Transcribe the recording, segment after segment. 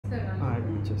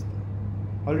ఇచ్చేస్తాను.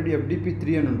 Already FDP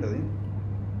 3 అని ఉంటుంది,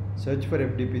 సెర్చ్ ఫర్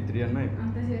FDP 3 అన్న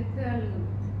అంత చేస్తే వాళ్ళు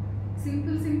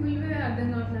సింపుల్గా అర్థం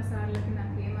కావట్లేదు సార్లకి.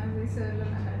 నాకు ఏమన్నా సార్లో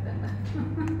నాకు అర్థం కాదు.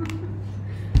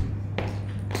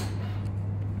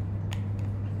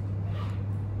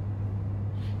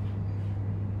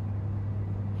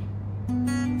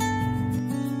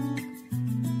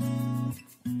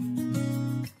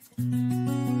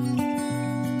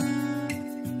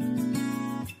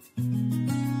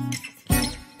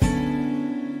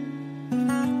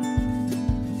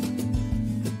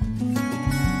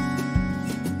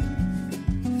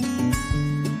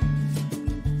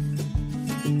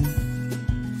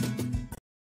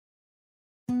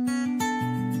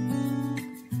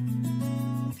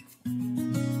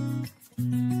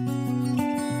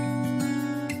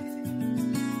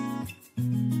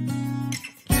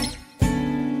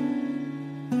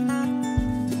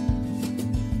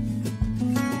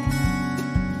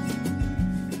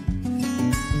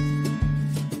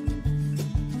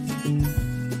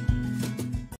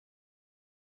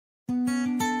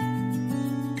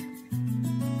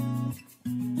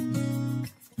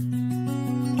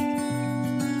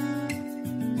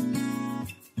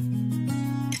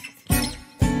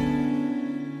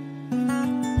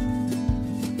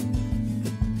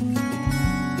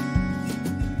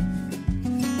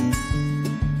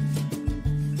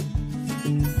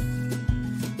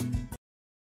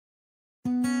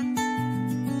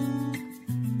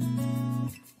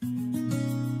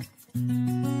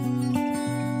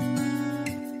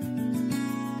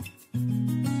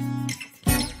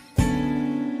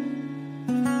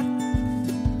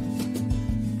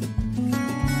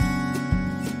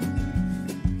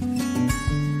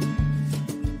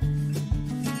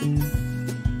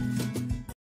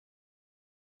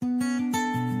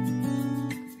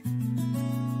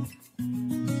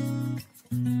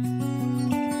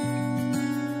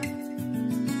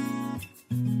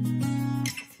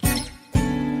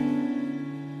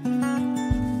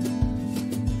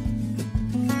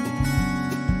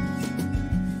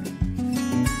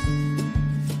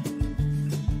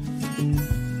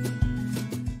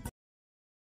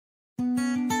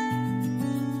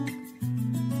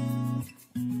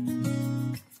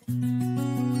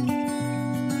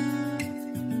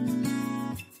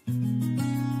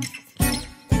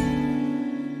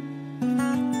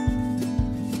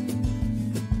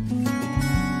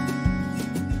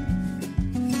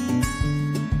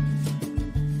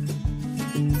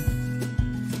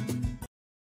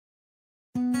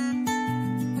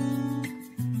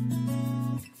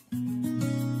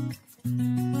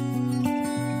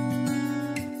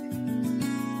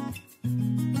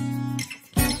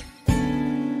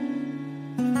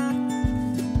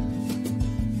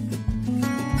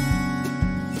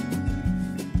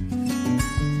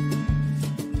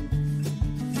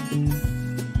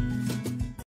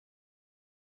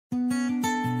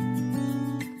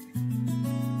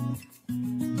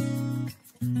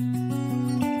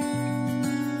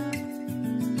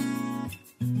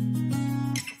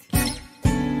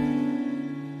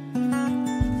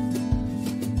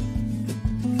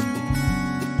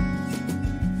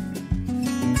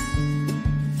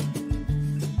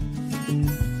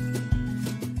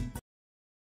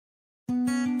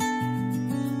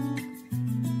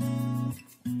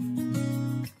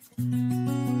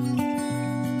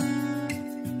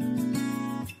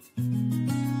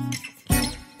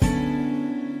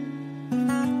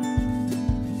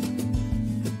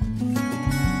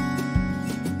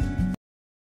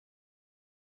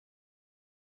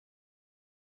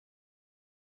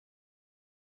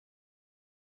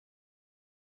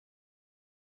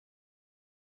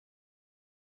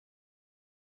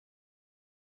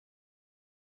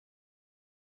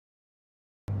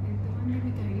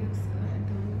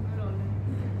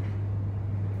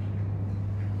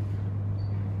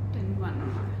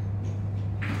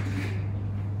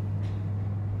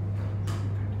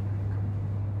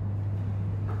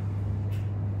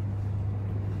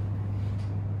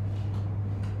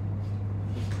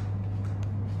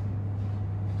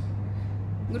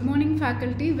 Good morning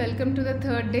faculty, welcome to the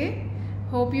third day.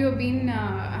 Hope you have been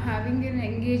having an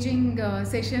engaging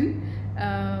session.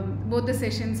 Both the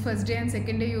sessions, first day and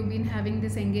second day, you've been having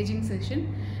this engaging session,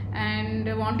 and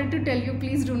I wanted to tell you,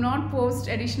 please do not post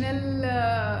additional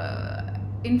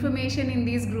information in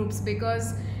these groups, because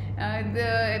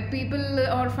the people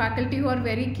or faculty who are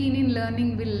very keen in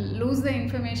learning will lose the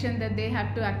information that they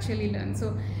have to actually learn. So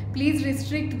please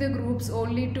restrict the groups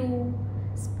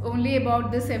only about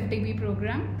this FDP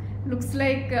program. Looks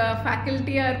like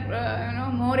faculty are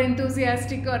more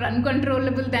enthusiastic or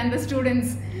uncontrollable than the students.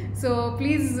 So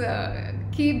please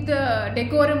keep keep the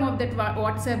decorum of that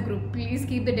WhatsApp group. Please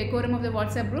keep the decorum of the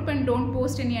WhatsApp group and don't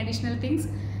post any additional things.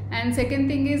 And second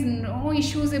thing is, no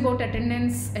issues about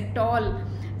attendance at all.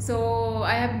 So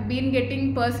I have been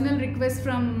getting personal requests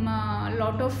from a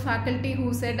lot of faculty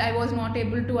who said I was not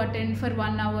able to attend for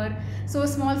 1 hour. So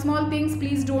small things,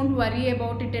 please don't worry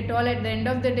about it at all. At the end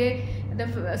of the day,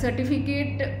 the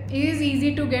certificate is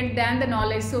easy to get than the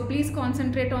knowledge. So please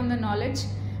concentrate on the knowledge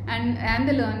and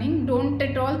the learning. Don't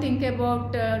at all think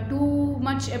about too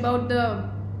much about the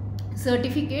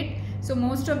certificate. So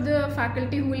most of the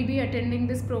faculty who will be attending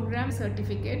this program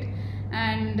certificate.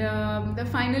 And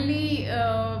finally,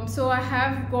 so I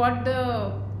have got the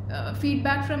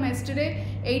feedback from yesterday.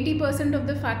 80% of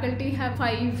the faculty have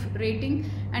 5 rating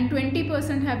and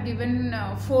 20% have given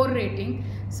 4 rating.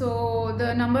 So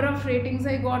the number of ratings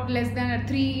I got less than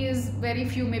 3 is very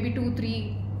few, maybe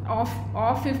 2-3 of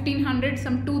 1500,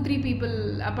 some 2-3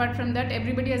 people. Apart from that,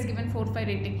 everybody has given 4-5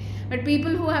 rating. But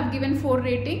people who have given 4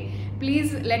 rating,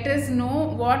 please let us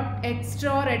know what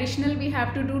extra or additional we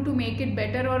have to do to make it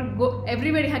better, or go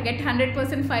everybody get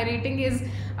 100% 5 rating is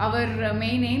our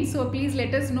main aim. So please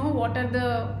let us know what are the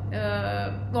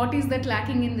what is that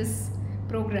lacking in this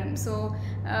program. So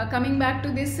coming back to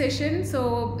this session,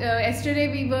 so yesterday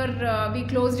we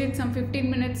closed it some 15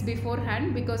 minutes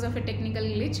beforehand because of a technical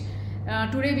glitch.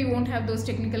 Today we won't have those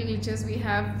technical glitches. We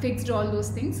have fixed all those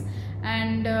things,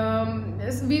 and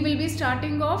we will be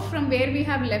starting off from where we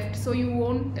have left, so you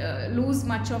won't lose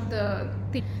much of the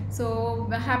thing. So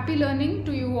happy learning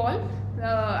to you all.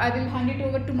 I will hand it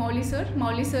over to Mauli sir.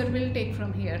 Mauli sir will take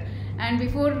from here. And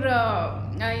before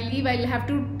I leave, I'll have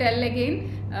to tell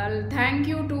again, thank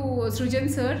you to Srujan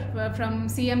sir from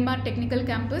CMR Technical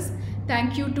Campus.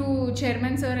 Thank you to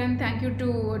Chairman sir, and thank you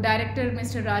to Director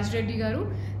Mr. Raj Reddy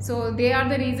Garu. So they are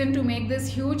the reason to make this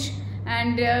huge.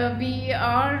 And we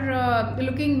are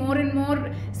looking more and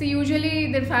more. See,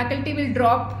 usually the faculty will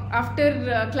drop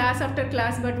after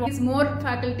class, but more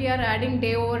faculty are adding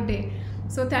day over day.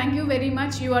 So thank you very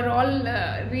much. You are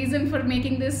all reason for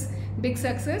making this big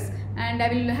success. And I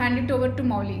will hand it over to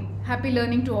Mauli. Happy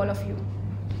learning to all of you.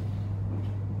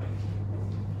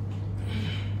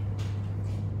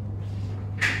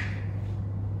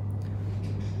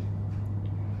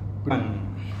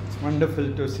 It's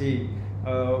wonderful to see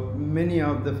many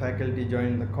of the faculty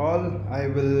join the call. I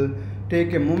will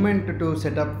take a moment to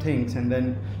set up things, and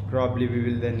then probably we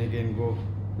will then again go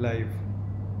live.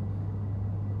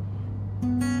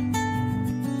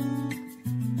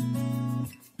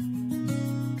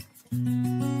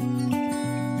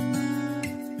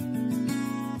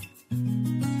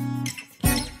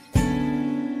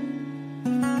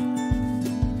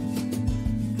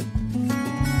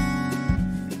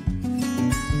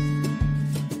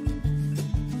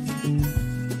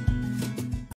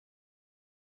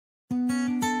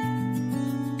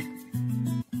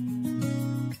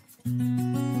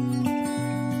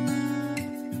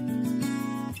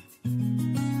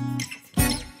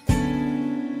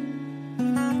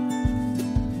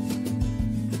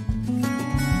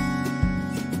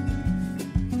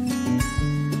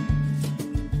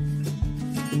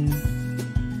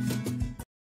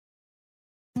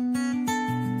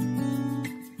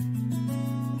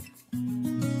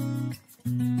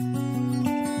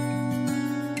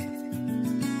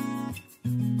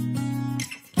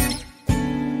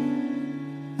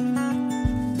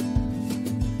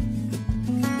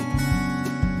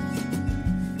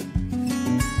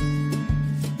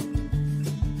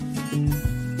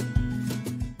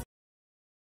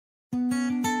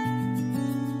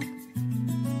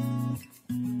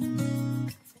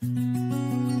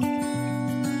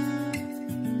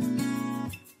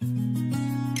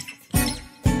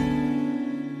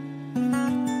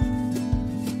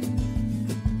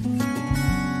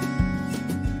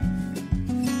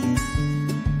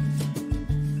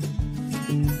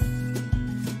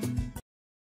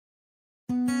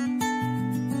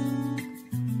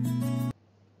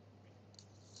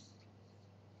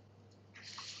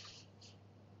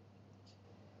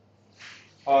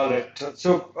 All right.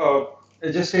 So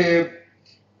just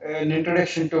an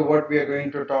introduction to what we are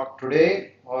going to talk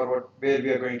today, or where we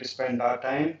are going to spend our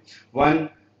time. One,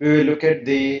 we will look at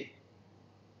the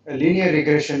linear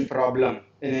regression problem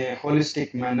in a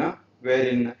holistic manner,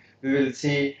 wherein we will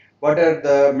see what are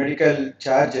the medical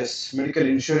charges, medical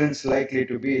insurance likely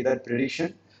to be, that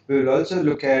prediction. We will also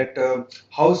look at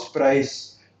house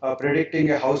price,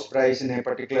 predicting a house price in a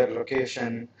particular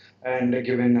location and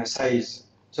given a size.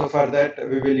 So for that,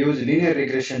 we will use linear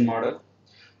regression model.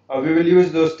 We will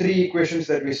use those 3 equations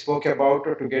that we spoke about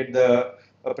to get the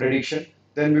prediction.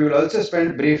 Then we will also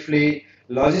spend briefly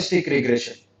logistic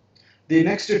regression. The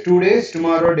next 2 days,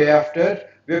 tomorrow, day after,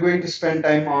 we are going to spend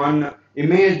time on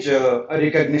image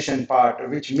recognition part,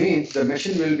 which means the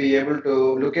machine will be able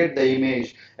to look at the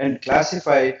image and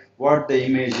classify what the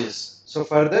image is. So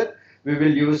further, we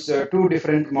will use two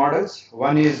different models.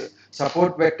 One is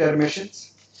support vector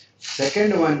machines.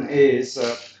 Second one is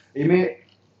image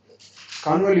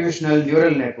convolutional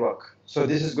neural network. So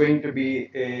this is going to be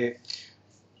a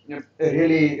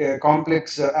really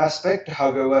complex aspect.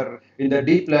 However, in the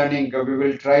deep learning, we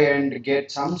will try and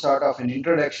get some sort of an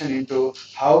introduction into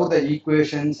how the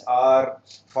equations are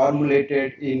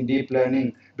formulated in deep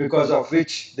learning, because of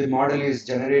which the model is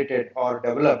generated or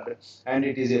developed, and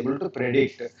it is able to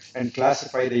predict and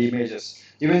classify the images.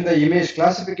 Even the image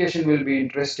classification will be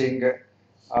interesting.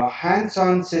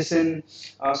 Hands-on session,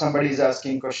 somebody is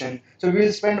asking question. So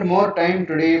we'll spend more time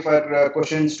today for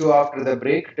questions too after the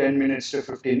break, 10 minutes to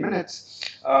 15 minutes.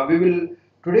 We will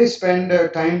today spend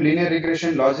time linear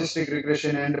regression, logistic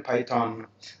regression, and Python.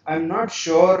 I'm not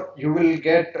sure you will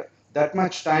get that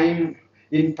much time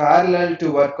in parallel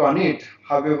to work on it.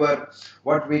 However,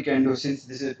 what we can do, since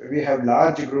this is we have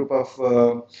large group of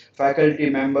faculty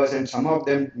members, and some of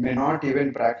them may not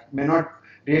even may not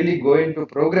really go into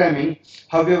programming.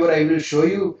 However, I will show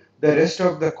you the rest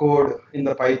of the code in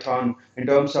the Python in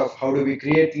terms of how do we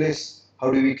create lists,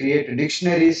 how do we create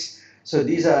dictionaries. So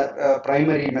these are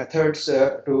primary methods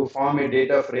to form a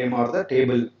data frame or the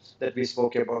table that we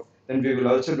spoke about. Then we will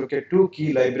also look at two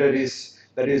key libraries,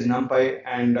 that is NumPy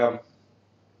and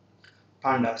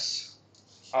Pandas.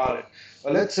 All right.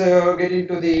 Well, let's get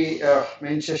into the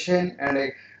main session and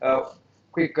a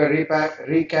quick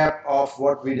recap of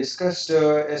what we discussed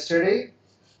yesterday.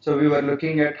 So we were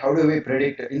looking at how do we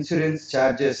predict insurance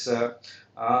charges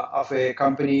of a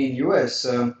company in US.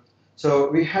 So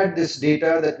we had this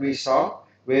data that we saw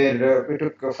where we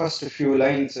took first few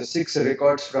lines, six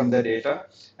records from the data,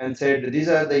 and said these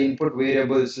are the input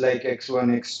variables like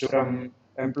X1, X2 from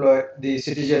employee, the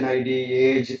citizen ID,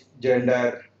 age,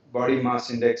 gender, body mass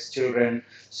index, children,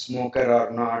 smoker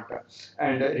or not,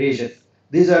 and region.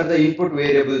 These are the input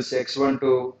variables X1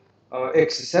 to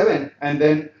X7, and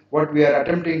then what we are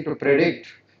attempting to predict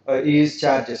is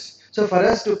charges. So for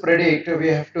us to predict, we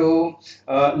have to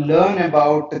learn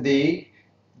about the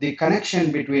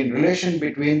connection between relation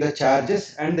between the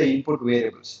charges and the input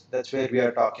variables. That's where we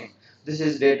are talking. This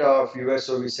is data of US,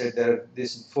 so we said there are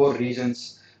these four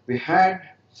regions we had.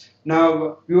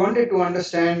 Now, we wanted to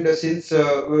understand since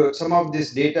some of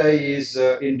this data is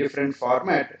in different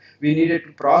format, we needed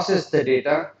to process the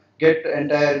data, get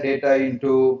entire data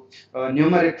into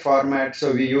numeric format.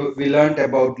 So we learned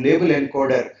about label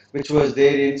encoder, which was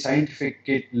there in scientific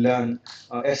kit learn,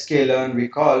 sklearn we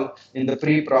call. In the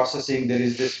pre-processing, there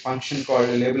is this function called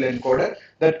a label encoder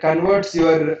that converts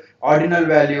your ordinal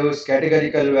values,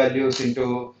 categorical values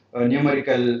into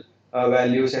numerical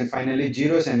values, and finally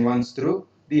zeros and ones through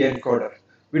the encoder.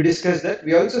 We discussed that.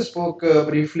 We also spoke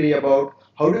briefly about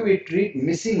how do we treat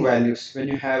missing values. When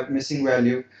you have missing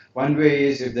value, one way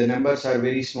is if the numbers are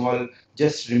very small,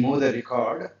 just remove the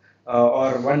record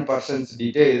or one person's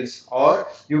details, or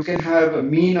you can have a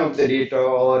mean of the data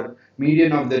or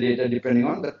median of the data depending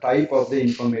on the type of the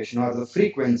information or the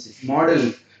frequency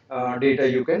model data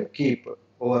you can keep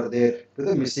over there to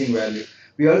the missing value.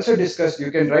 We also discussed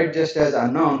you can write just as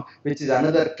unknown, which is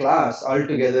another class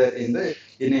altogether in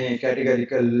a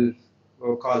categorical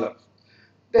column.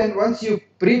 Then once you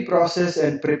pre-process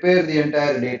and prepare the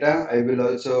entire data, I will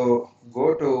also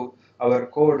go to our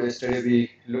code yesterday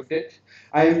we looked at.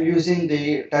 I am using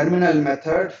the terminal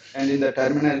method, and in the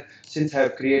terminal, since I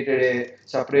have created a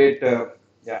separate,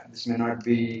 yeah, this may not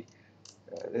be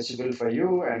legible for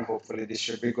you, and hopefully this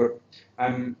should be good.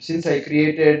 Since I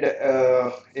created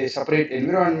a separate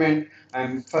environment,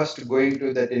 I'm first going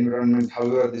to that environment.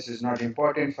 However, this is not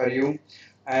important for you.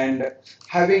 And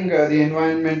having the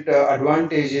environment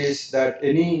advantage is that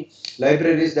any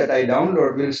libraries that I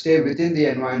download will stay within the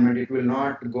environment. It will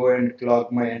not go and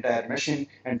clog my entire machine.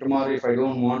 And tomorrow, if I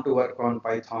don't want to work on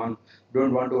Python,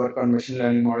 don't want to work on machine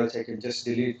learning models, I can just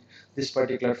delete this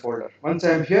particular folder. Once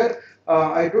I'm here,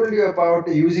 I told you about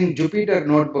using Jupyter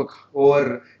Notebook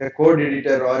over a code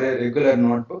editor or a regular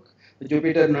notebook. The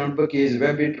Jupyter Notebook is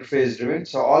web interface driven,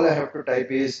 so all I have to type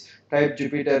is type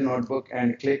Jupyter Notebook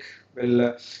and click.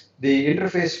 Well, the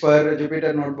interface for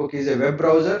Jupyter Notebook is a web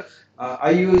browser.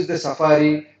 I use the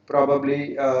Safari.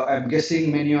 Probably, I'm guessing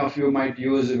many of you might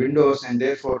use Windows, and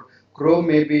therefore Chrome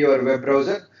may be your web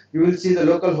browser. You will see the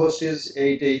local host is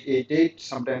 8888.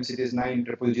 Sometimes it is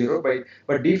 9000,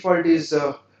 but default is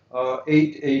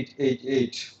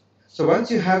 8888. So once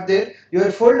you have there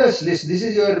your folders list, this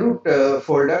is your root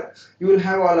folder. You will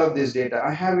have all of this data.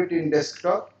 I have it in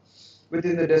desktop.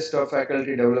 within the desktop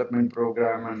faculty development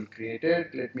program and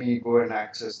created. Let me go and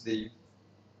access the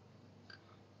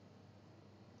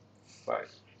file.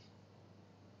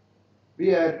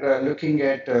 We are looking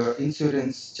at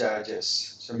insurance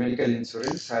charges. So medical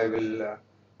insurance, I will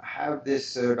have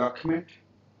this document.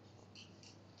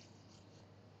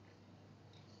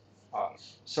 Uh,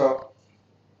 so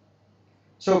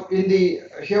So in the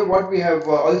here what we have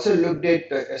also looked at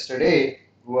yesterday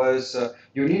was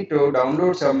you need to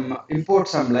download some import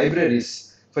some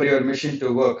libraries for your machine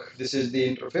to work. This is the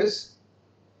interface.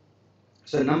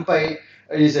 So NumPy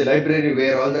is a library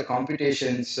where all the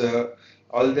computations,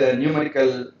 all the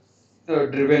numerical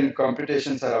driven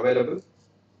computations are available.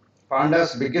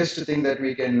 Panda's biggest thing that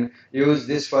we can use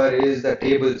this for is the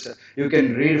tables. You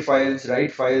can read files,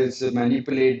 write files,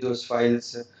 manipulate those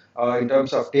files in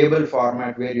terms of table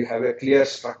format where you have a clear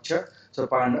structure. So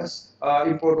Pandas,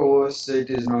 import overs, it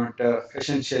is not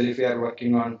essential if you are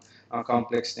working on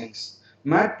complex things.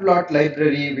 Matplot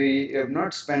library, we have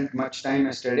not spent much time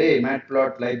yesterday.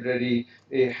 Matplot library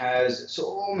has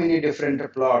so many different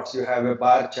plots. You have a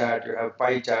bar chart, you have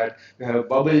pie chart, you have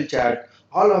bubble chart,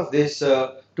 all of this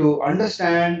to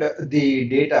understand the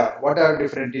data. What are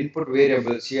different input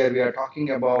variables? Here we are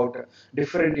talking about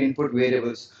different input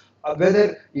variables.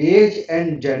 Whether age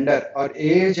and gender or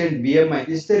age and BMI,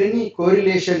 is there any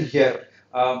correlation here?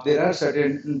 There are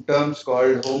certain terms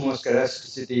called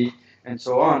homoscedasticity and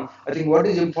so on. I think what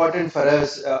is important for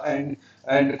us and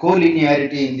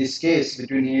collinearity in this case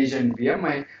between age and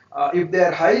BMI, if they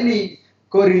are highly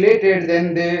correlated,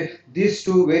 then these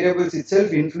two variables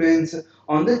itself influence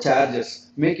on the charges,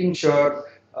 making sure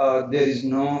there is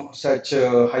no such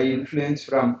high influence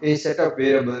from a set of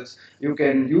variables. You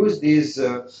can use these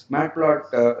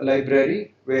matplot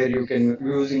library where you can,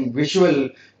 using visual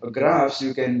graphs,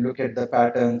 you can look at the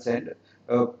patterns and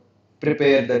uh,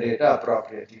 prepare the data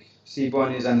appropriately.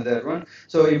 Seaborn is another one.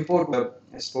 So import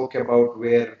spoke about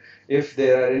where if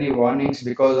there are any warnings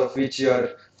because of which your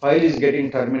file is getting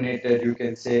terminated, you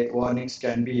can say warnings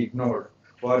can be ignored.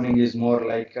 Warning is more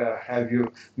like have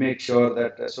you make sure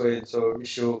that so and so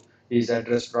issue is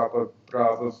addressed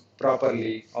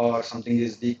properly, or something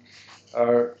is the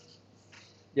uh,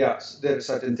 yeah, so there are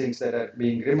certain things that are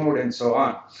being removed and so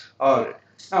on. All right.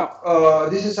 Now,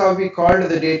 this is how we called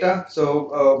the data.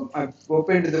 So I've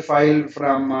opened the file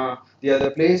from the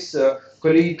other place.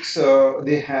 Colleagues,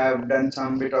 they have done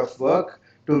some bit of work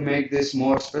to make this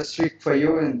more specific for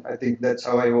you, and I think that's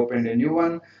how I opened a new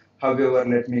one. However,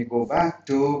 let me go back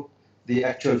to the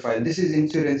actual file. This is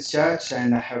insurance charge,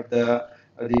 and I have the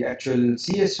actual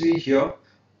CSV here.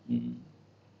 Mm,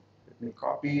 Let me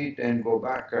copy it and go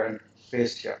back and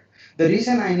paste here. The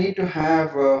reason I need to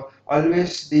have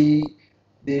always the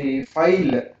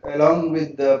file along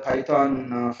with the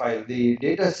Python file, the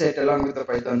data set along with the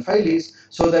Python file is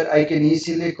so that I can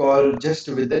easily call just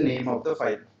with the name of the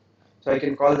file. So I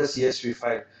can call the CSV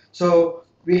file. So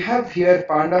we have here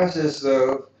pandas is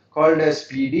called as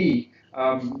PD,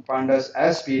 pandas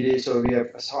as PD. So we have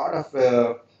a sort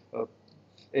of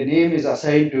a name is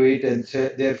assigned to it, and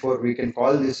therefore we can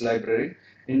call this library.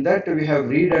 In that we have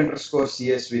read underscore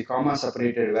CSV, comma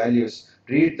separated values.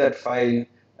 Read that file,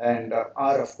 and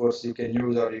R of course you can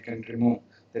use or you can remove.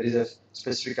 There is a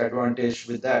specific advantage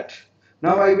with that.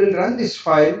 Now I will run this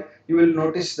file. You will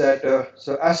notice that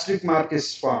so asterisk mark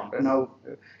is formed, and now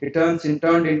it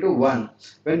turned into 1.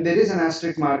 When there is an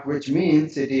asterisk mark, which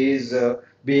means it is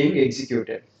being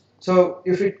executed. So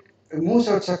if it moves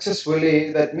out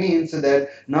successfully, that means that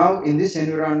now in this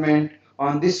environment,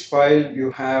 on this file,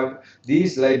 you have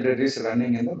these libraries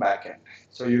running in the backend.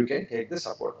 So you can take the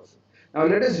support of it. Now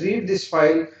let us read this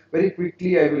file very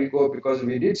quickly. I will go because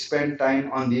we did spend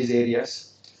time on these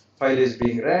areas. File is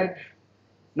being read.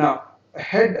 Now,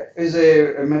 head is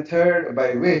a method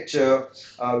by which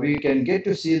we can get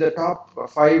to see the top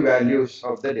 5 values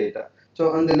of the data.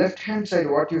 So on the left hand side,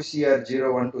 what you see are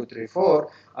 0, 1, 2, 3,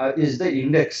 4 is the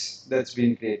index that's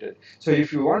been created. So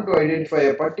if you want to identify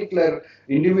a particular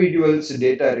individual's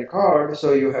data record,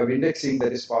 so you have indexing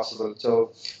that is possible.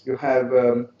 So you have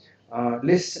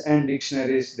lists and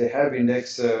dictionaries, they have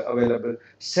index available.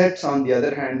 Sets, on the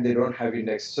other hand, they don't have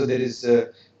index. So there is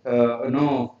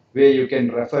no way you can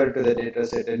refer to the data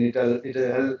set, and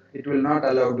it will not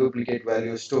allow duplicate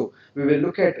values too. We will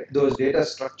look at those data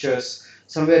structures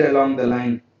somewhere along the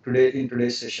line today in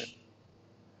today's session.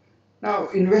 Now,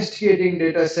 investigating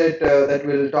data set that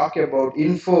we'll talk about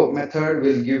info method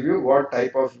will give you what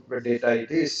type of data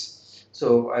it is.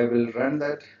 So I will run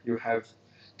that. You have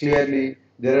clearly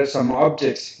there are some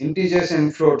objects, integers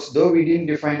and floats. Though we didn't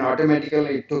define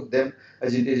automatically, it took them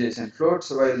as integers and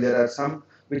floats. While there are some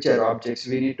which are objects,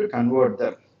 we need to convert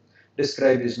them.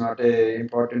 describe is not a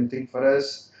important thing for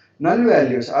us. Null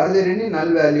values, are there any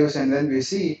null values? And then we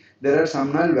see there are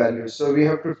some null values. So we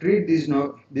have to treat these,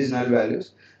 no, these null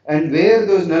values. And where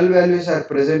those null values are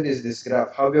present is this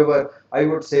graph. However, I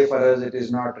would say for us it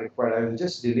is not required. I will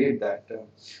just delete that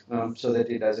so that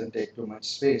it doesn't take too much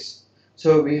space.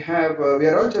 So we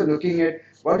are also looking at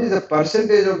what is the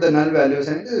percentage of the null values,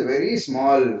 and it is a very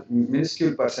small,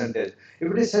 minuscule percentage.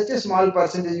 If it is such a small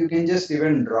percentage, you can just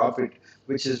even drop it,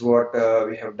 which is what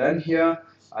we have done here.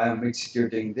 I am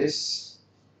executing this.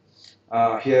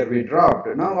 Here we dropped.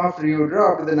 Now after you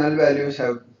dropped, the null values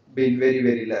have been very,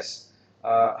 very less.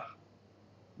 Uh,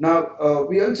 now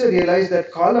we also realize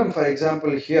that column, for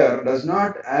example, here does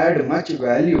not add much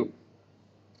value.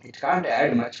 It can't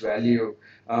add much value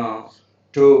uh,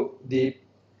 to the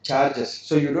charges.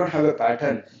 So you don't have a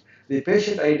pattern. The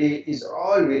patient ID is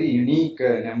all very unique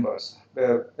numbers.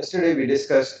 Yesterday we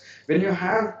discussed when you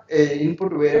have a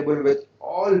input variable with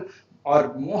all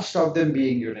or most of them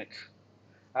being unique,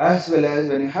 as well as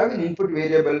when you have an input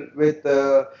variable with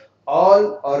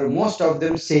all or most of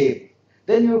them same,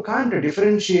 then you can't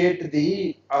differentiate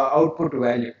the output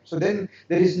value. So then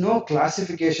there is no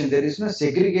classification, there is no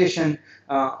segregation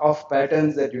of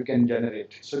patterns that you can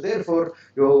generate. So therefore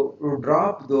you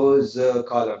drop those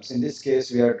columns. In this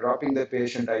case we are dropping the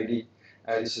patient ID.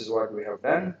 This is what we have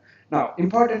done. Now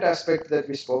important aspect that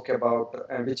we spoke about,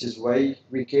 which is why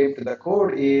we came to the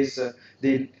code, is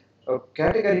the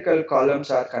categorical columns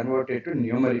are converted to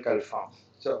numerical form.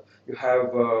 So you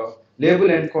have label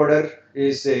encoder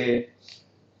is a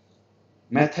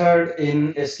method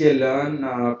in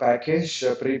sklearn package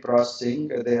pre-processing.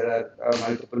 There are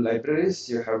multiple libraries.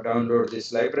 You have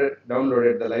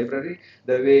downloaded the library.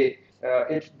 The way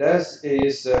it does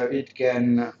is it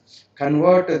can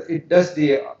convert, it does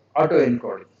the auto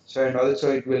encoding. So and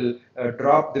also it will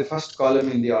drop the first column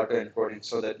in the auto encoding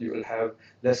so that you will have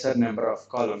lesser number of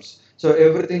columns. So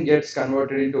everything gets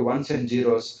converted into ones and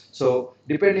zeros. So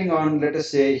depending on, let us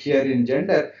say here in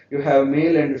gender, you have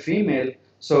male and female,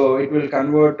 so it will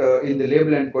convert in the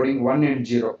label encoding 1 and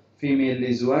 0. Female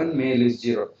is 1, male is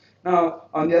 0. Now,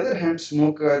 on the other hand,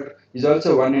 smoker is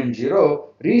also 1 and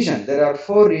 0. Region, there are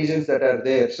 4 regions that are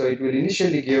there. So it will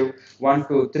initially give 1,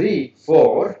 2, 3,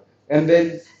 4, and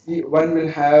then one will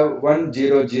have 1,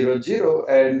 0, 0, 0,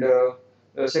 and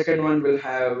the second one will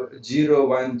have 0,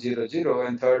 1, 0, 0,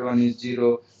 and third one is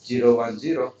 0, 0, 1,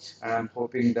 0. I'm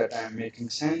hoping that I'm making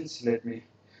sense. Let me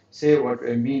say what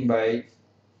I mean by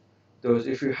those.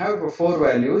 If you have four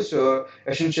values,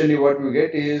 essentially what we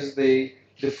get is the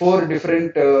four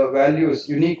different values,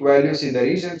 unique values in the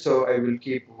region. So I will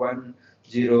keep 1,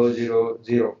 0, 0,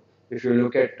 0. If you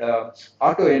look at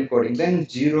auto encoding, then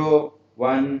 0,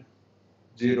 1,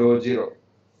 0, 0,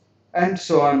 and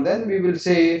so on. Then we will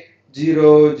say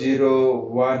 0, 0,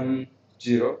 1,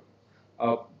 0,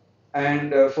 uh,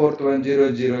 and fourth one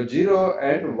 0, 0, 0,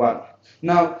 and 1.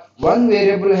 Now one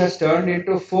variable has turned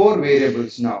into four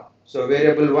variables now. So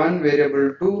variable 1,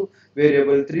 variable 2,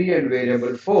 variable 3, and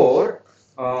variable 4,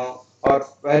 or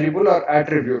variable or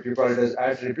attribute. You call it as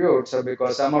attributes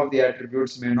because some of the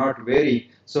attributes may not vary.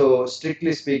 So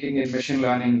strictly speaking, in machine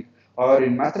learning or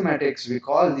in mathematics, we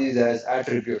call these as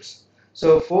attributes.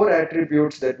 So four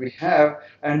attributes that we have,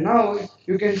 and now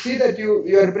you can see that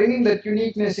you are bringing that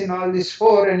uniqueness in all these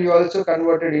four, and you also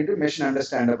converted into machine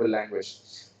understandable language,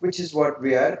 which is what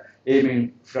we are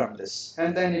aiming from this.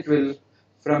 And then it will,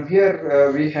 from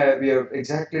here we have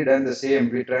exactly done the same.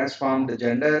 We transformed the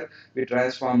gender, we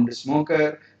transformed the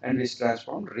smoker, and we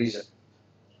transformed region.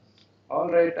 All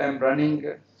right, I'm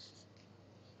running.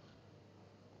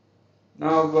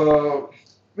 Now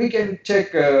we can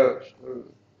check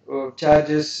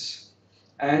charges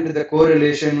and the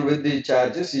correlation with the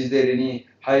charges. Is there any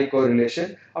high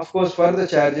correlation? Of course, for the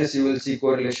charges you will see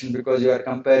correlation because you are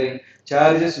comparing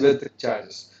charges with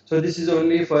charges. So this is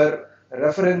only for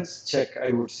reference check,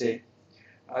 I would say.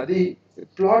 The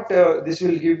plot, this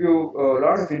will give you a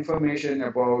lot of information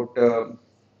about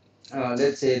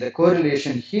let's say the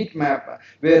correlation heat map,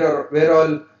 where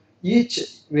all each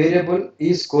variable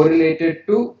is correlated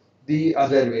to the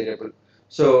other variable.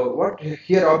 So what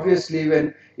here, obviously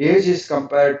when age is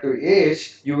compared to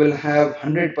age, you will have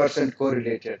 100%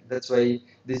 correlated. That's why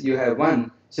this you have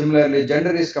 1. Similarly,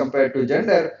 gender is compared to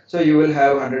gender, so you will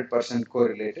have 100%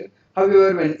 correlated.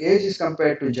 However, when age is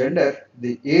compared to gender,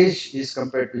 the age is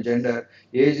compared to gender,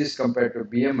 age is compared to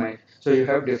BMI, so you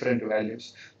have different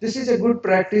values. This is a good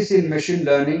practice in machine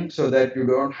learning so that you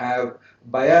don't have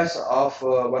bias of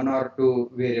one or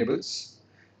two variables.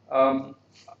 Um,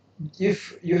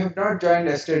 if you have not joined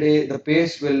yesterday, the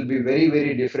pace will be very,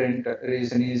 very different.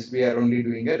 Reason is we are only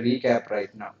doing a recap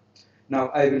right now. Now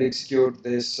I will execute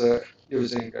this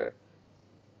using the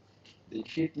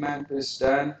heat map is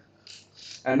done.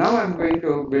 And now I'm going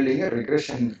to building a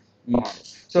regression model.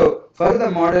 So for the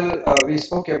model, we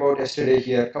spoke about yesterday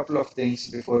here, a couple of things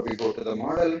before we go to the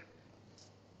model.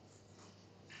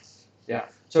 Yeah.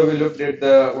 So we looked at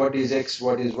the what is x,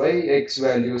 what is y, x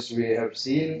values we have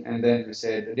seen, and then we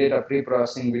said data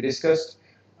pre-processing we discussed.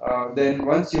 Then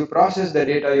once you process the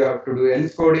data, you have to do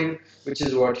encoding, which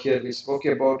is what here we spoke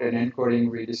about, and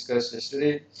encoding we discussed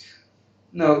yesterday.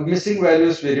 Now missing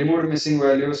values, we removed missing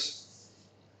values,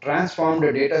 transformed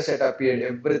data set appeared,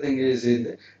 everything is in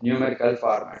the numerical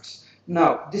formats.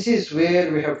 Now, this is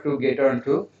where we have to get on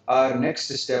to our next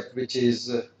step, which is,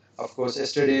 of course,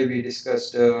 yesterday we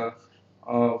discussed a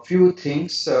few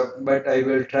things, but I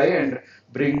will try and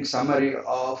bring summary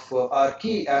of our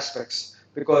key aspects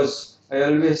because I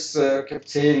always kept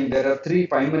saying there are three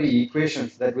primary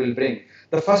equations that will bring.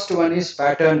 The first one is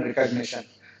pattern recognition.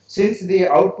 Since the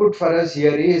output for us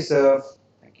here is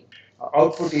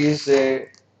output is a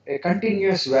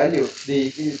continuous value.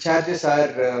 The charges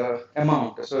are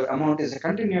amount. So amount is a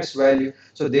continuous value.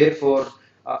 So therefore,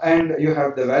 and you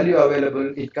have the value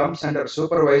available. It comes under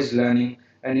supervised learning.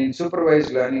 And in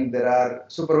supervised learning, there are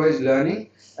supervised learning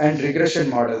and regression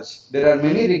models. There are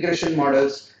many regression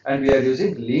models, and we are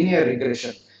using linear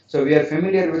regression. So we are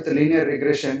familiar with linear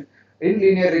regression. In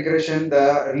linear regression,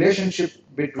 the relationship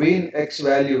between x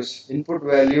values, input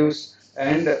values,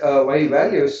 and y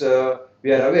values,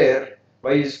 we are aware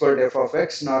y is equal to f of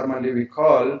x, normally we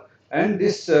call, and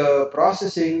this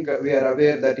processing we are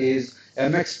aware that is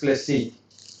mx plus c.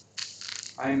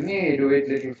 I may do it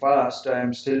little fast. I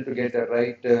am still to get a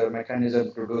right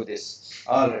mechanism to do this.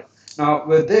 All right. Now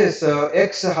with this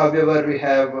x, however, we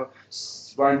have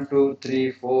 1, 2,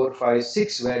 3, 4, 5,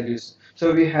 6 values.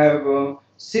 So we have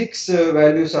 6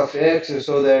 values of x.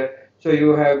 So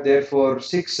you have therefore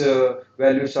 6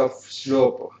 values of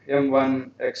slope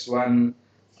m1 x1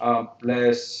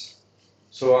 plus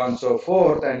so on and so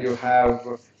forth, and you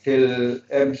have till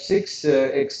m6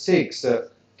 x6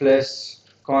 plus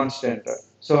constant.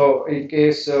 So in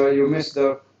case you miss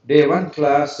the day one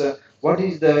class, what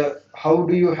is the how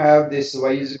do you have this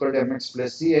y is equal to mx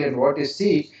plus c, and what is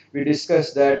c? We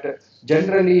discussed that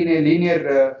generally in a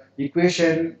linear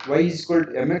equation y is equal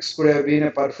to mx could have been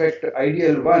a perfect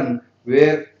ideal one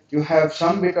where you have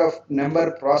some bit of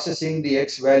number processing the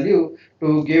x value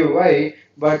to give y,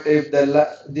 but if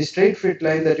the straight fit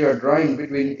line that you are drawing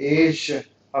between age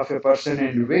of a person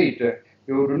and weight,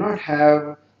 you do not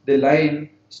have the line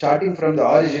starting from the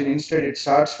origin. Instead, it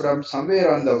starts from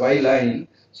somewhere on the y line.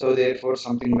 So therefore,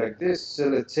 something like this. So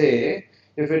let's say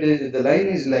if the line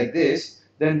is like this,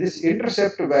 then this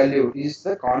intercept value is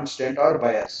the constant or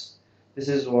bias. This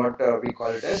is what we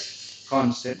call it as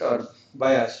constant or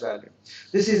bias value.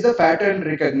 This is the pattern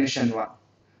recognition one.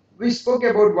 We spoke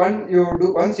about once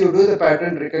you do the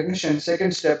pattern recognition,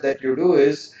 second step that you do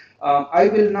is I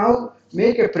will now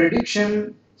make a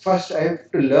prediction. First I have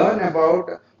to learn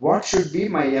about what should be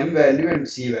my m value and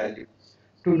c value.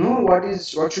 To know what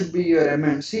should be your m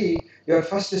and c, your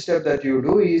first step that you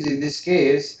do is, in this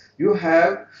case, you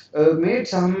have made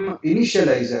some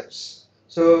initializers.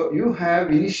 So you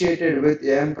have initiated with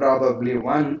m probably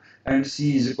 1 and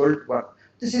c is equal to 1.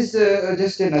 This is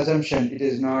just an assumption. It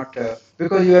is not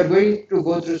because you are going to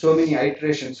go through so many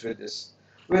iterations with this.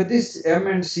 With this m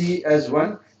and c as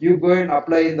 1, you go and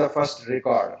apply in the first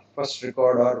record. First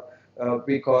record, or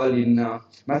we call in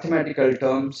mathematical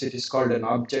terms, it is called an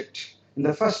object. In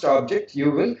the first object,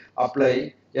 you will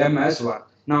apply m as 1.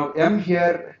 Now m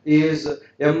here is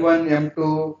m1,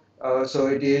 m2, so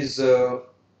it is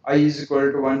I is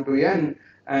equal to 1 to n,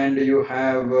 and you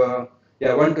have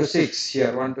yeah 1 to 6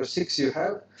 here, 1 to 6 you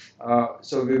have.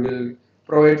 So we will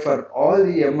provide for all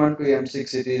the m1 to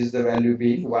m6, it is the value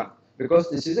being 1 because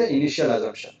this is an initial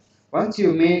assumption. Once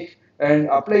you make and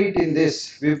apply it in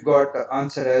this, we've got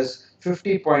answer as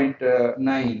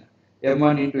 50.9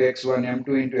 m1 into x1, m2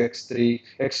 into x3,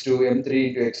 x2, m3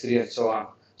 into x3, and so on.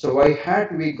 So y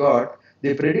hat we got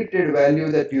the predicted value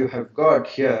that you have got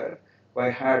here. Y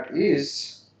hat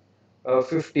is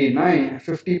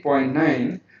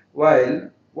 50.9,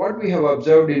 while what we have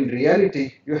observed in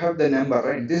reality, you have the number,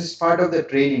 right? This is part of the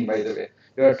training, by the way.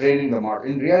 You are training the model.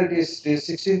 In reality, it is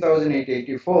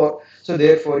 16,884. So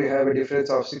therefore, you have a difference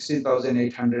of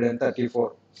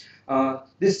 16,834.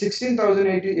 This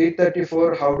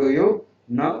 16,834, how do you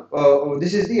now?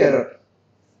 This is the error.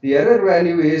 The error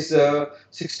value is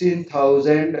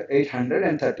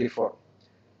 16,834.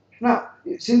 Now,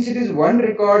 since it is one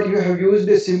record, you have used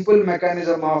a simple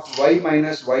mechanism of y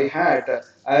minus y hat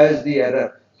as the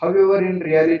error. However, in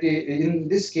reality, in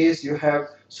this case, you have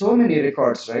so many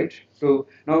records, right? To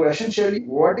now essentially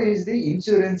what is the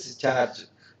insurance charge?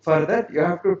 For that you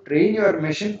have to train your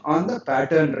machine on the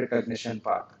pattern recognition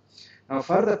part. Now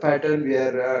for the pattern we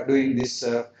are doing this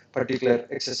particular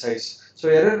exercise. So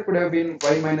error could have been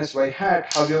y minus y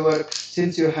hat. However,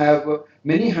 since you have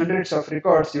many hundreds of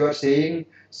records, you are saying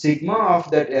sigma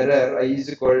of that error I is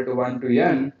equal to 1 to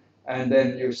n, and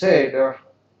then you said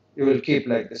you will keep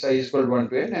like this, I is equal to 1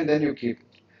 to n, and then you keep it.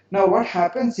 Now what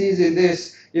happens is in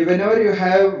this, if whenever you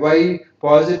have y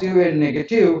positive and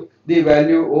negative, the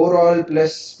value overall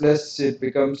plus plus it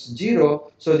becomes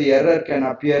 0, so the error can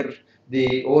appear,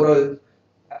 the overall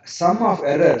sum of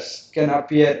errors can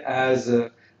appear as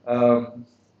um,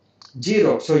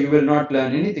 0, so you will not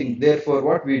learn anything. Therefore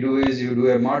what we do is you do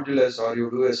a modulus or you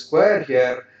do a square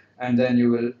here, and then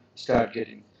you will start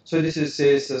getting. So this is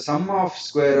says the sum of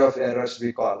square of errors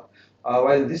we call.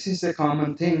 While this is a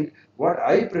common thing, what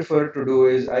I prefer to do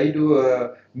is I do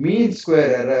a mean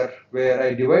square error where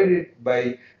I divide it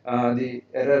by the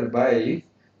error by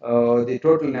the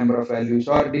total number of values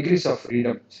or degrees of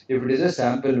freedom. If it is a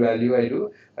sample value,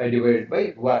 I divide it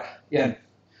by n.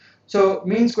 So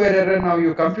mean square error, now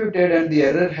you computed and the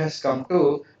error has come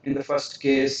to, in the first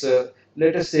case,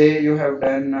 let us say you have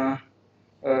done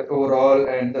overall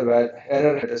and the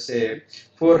error, let us say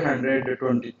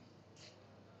 420.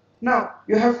 Now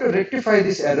you have to rectify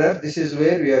this error. This is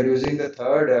where we are using the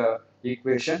third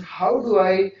equation. How do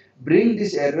I bring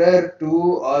this error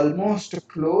to almost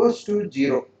close to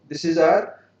 0? This is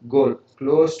our goal.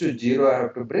 Close to 0 I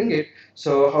have to bring it.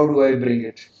 So how do I bring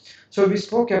it? So we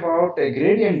spoke about a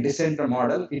gradient descent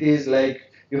model. It is like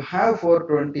you have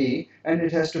 420 and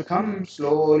it has to come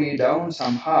slowly down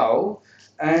somehow,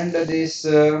 and this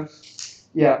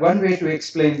yeah, one way to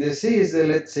explain this is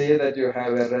let's say that you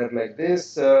have error like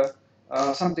this,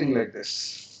 something like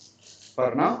this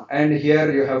for now, and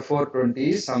here you have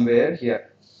 420 somewhere here.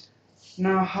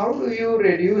 Now, how do you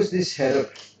reduce this error?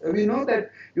 We know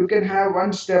that you can have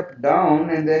one step down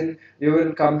and then you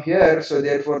will come here, so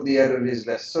therefore the error is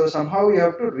less. So somehow you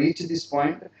have to reach this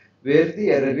point where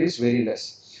the error is very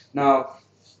less. Now,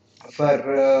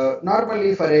 for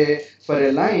normally for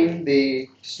a line, the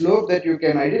slope that you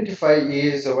can identify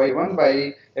is y1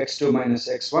 by x2 minus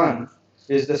x1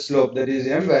 is the slope, that is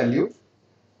m value.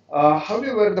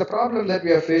 However, the problem that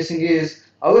we are facing is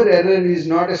our error is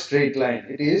not a straight line,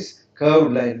 it is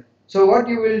curved line. So what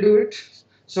you will do it?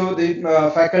 So the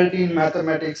faculty in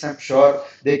mathematics, I'm sure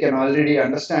they can already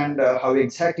understand how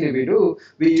exactly we do.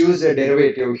 We use a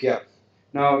derivative here.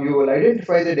 Now you will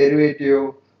identify the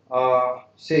derivative,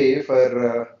 say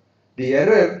for the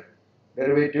error,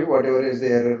 derivative, whatever is the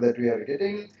error that we are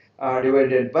getting,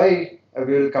 divided by,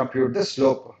 we will compute the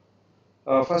slope.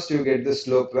 First you get the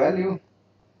slope value,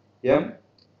 m.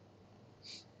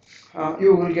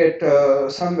 You will get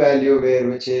some value where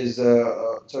which is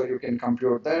so you can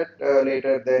compute that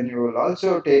later. Then you will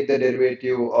also take the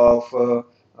derivative of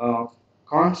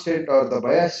constant or the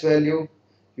bias value.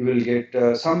 You will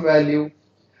get some value.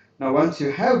 Now once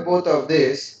you have both of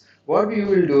this, what you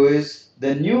will do is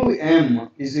the new m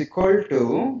is equal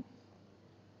to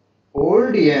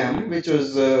old m, which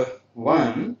was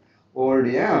 1, old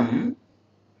m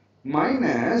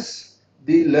minus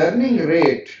the learning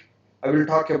rate. I will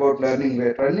talk about learning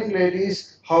rate. Learning rate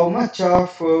is how much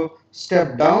of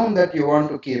step down that you want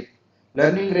to keep.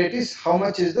 Learning rate is how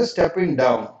much is the stepping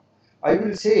down. I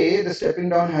will say the stepping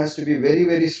down has to be very,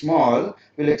 very small.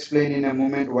 We'll explain in a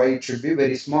moment why it should be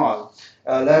very small.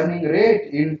 Learning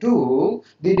rate into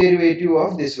the derivative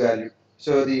of this value.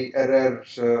 So the error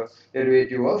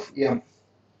derivative of m.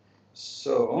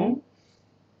 So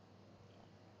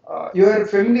you are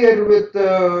familiar with,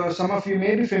 some of you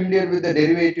may be familiar with the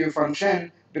derivative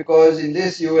function, because in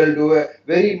this you will do a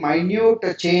very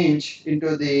minute change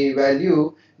into the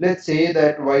value. Let's say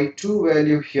that y2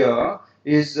 value here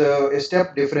is a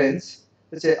step difference,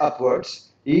 let's say upwards,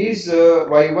 is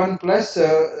y1 plus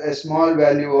a small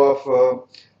value of,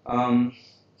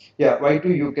 yeah, y2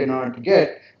 you cannot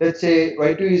get. Let's say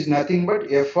y2 is nothing but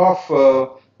f of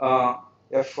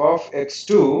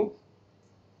x2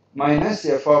 minus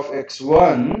f of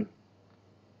x1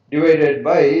 divided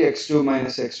by x2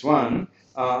 minus x1.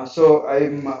 So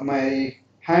my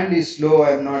hand is slow,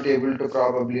 I am not able to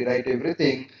probably write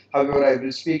everything. However, I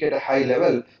will speak at a high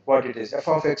level what it is. F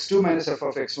of x2 minus f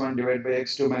of x1 divided by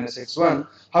x2 minus x1.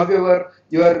 However,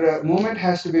 your movement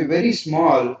has to be very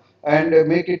small, and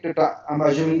make it, I'm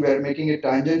assuming we are making it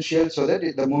tangential so that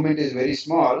the movement is very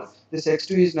small. This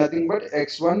x2 is nothing but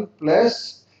x1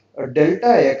 plus delta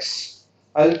x.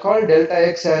 I'll call delta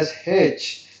x as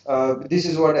h. This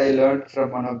is what I learned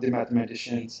from one of the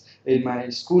mathematicians. In my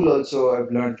school also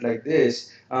I've learned like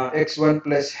this, x1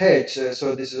 plus h,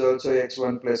 so this is also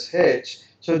x1 plus h.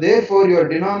 So therefore your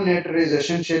denominator is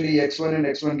essentially x1, and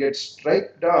x1 gets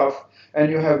striped off, and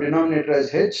you have denominator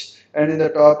as h, and in the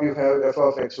top you have f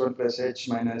of x1 plus h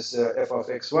minus f of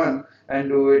x1, and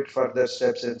do it further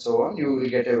steps and so on, you will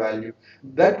get a value.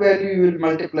 That value you will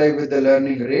multiply with the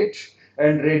learning rate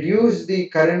and reduce the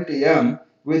current m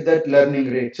with that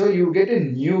learning rate. So you get a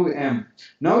new m.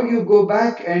 Now you go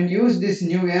back and use this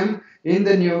new m in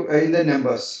the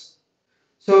numbers.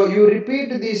 So you repeat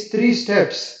these three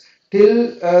steps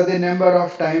till the number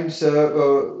of times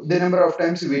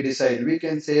we decide. We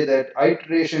can say that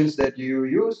iterations that you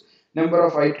use, number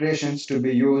of iterations to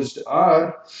be used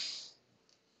are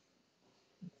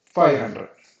 500.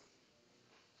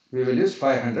 We will use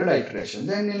 500 iterations.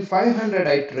 And in 500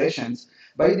 iterations,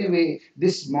 by the way,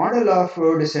 this model of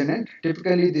descendant,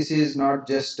 typically this is not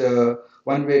just a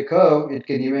one-way curve. It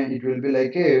will be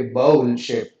like a bowl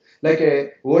shape, like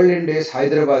a olden days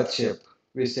Hyderabad shape.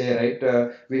 We say, right?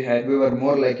 We were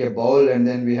more like a bowl, and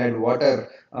then we had water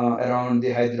around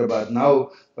the Hyderabad.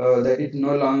 Now that it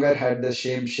no longer had the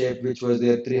same shape which was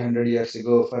there 300 years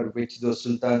ago, for which those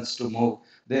sultans to move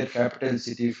their capital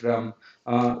city from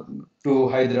uh, to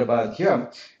Hyderabad here.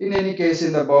 In any case,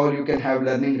 in the bowl, you can have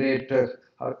learning rate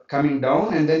coming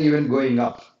down and then even going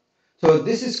up. So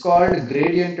this is called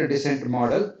gradient descent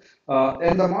model.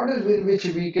 And the model which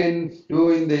we can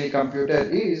do in the computer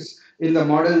is, in the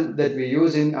model that we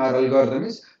use in our algorithm,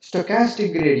 is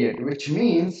stochastic gradient, which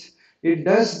means it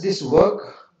does this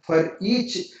work for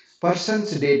each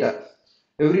person's data.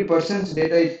 Every person's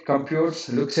data it computes,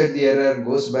 looks at the error,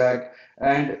 goes back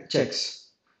and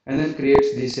checks, and then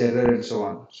creates this error and so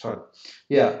on. Sorry.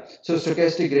 Yeah. So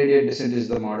stochastic gradient descent is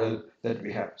the model that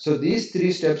we have. So these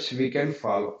three steps we can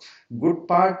follow. Good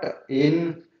part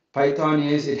in Python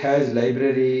is it has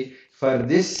library for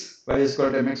this, what is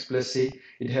called mx plus c.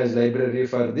 It has library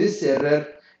for this error.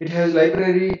 It has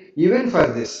library even for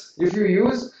this. If you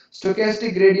use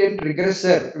stochastic gradient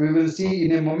regressor, we will see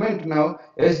in a moment now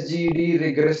SGD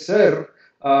regressor,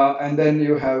 and then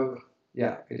you have,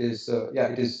 it is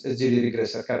SGD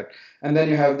regressor, correct. And then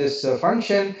you have this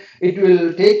function. It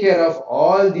will take care of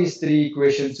all these three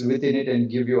equations within it and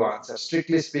give you answer.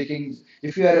 Strictly speaking,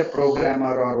 if you are a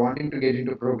programmer or wanting to get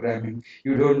into programming,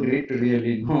 you don't need to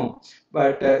really know.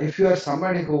 But if you are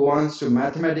somebody who wants to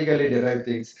mathematically derive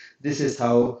things, this is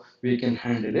how we can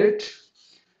handle it.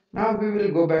 Now we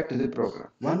will go back to the program.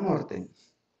 One more thing.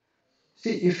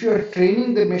 See, if you are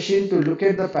training the machine to look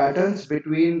at the patterns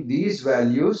between these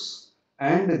values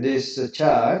and this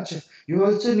charge, you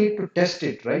also need to test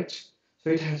it, right?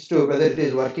 So it has to, whether it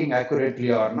is working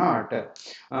accurately or not.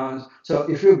 So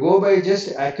if you go by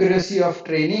just accuracy of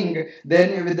training,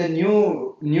 then with the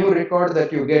new record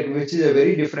that you get, which is a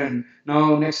very different.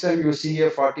 Now next time you see a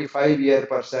 45-year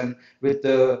person with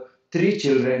three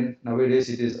children, nowadays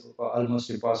it is almost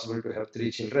impossible to have three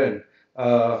children.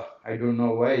 I don't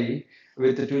know why.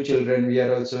 With the two children, we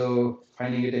are also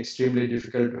finding it extremely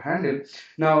difficult to handle.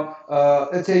 Now,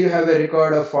 let's say you have a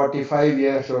record of 45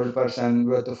 years old person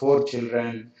with four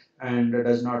children and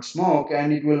does not smoke,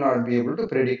 and it will not be able to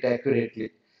predict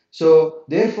accurately. So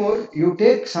therefore, you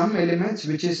take some elements,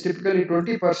 which is typically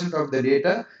 20% of the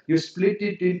data, you split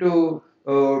it into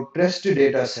test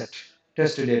data set.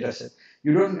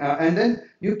 You don't, and then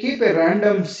you keep a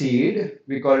random seed.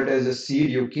 We call it as a seed.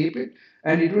 You keep it,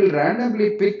 and it will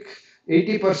randomly pick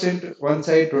 80% one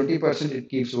side, 20% it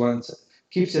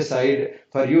keeps aside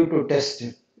for you to test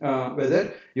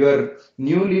whether your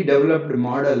newly developed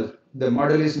model. The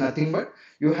model is nothing but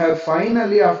you have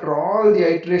finally, after all the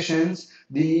iterations,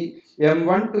 the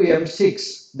M1 to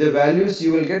M6, the values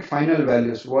you will get final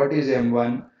values. What is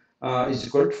M1 is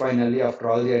equal to finally after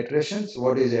all the iterations.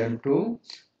 What is M2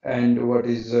 and what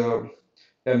is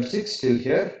M6 still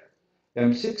here,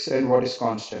 M6, and what is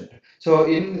constant. So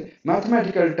in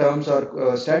mathematical terms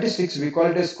or statistics, we call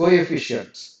it as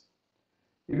coefficients.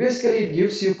 Basically, it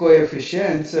gives you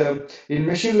coefficients. In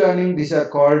machine learning, these are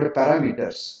called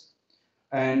parameters.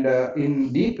 And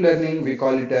in deep learning, we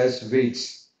call it as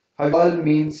weights. All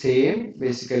mean same.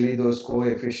 Basically, those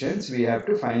coefficients, we have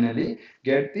to finally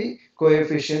get the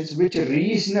coefficients which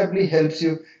reasonably helps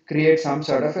you create some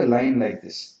sort of a line like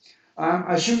this. I'm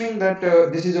assuming that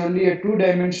this is only a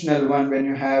two-dimensional one. When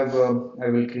you have, I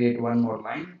will create one more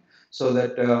line so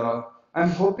that I'm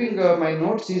hoping my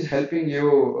notes is helping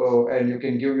you, and you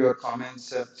can give your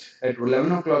comments at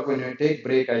 11 o'clock when you take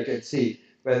break. I can see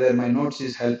whether my notes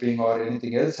is helping or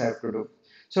anything else I have to do.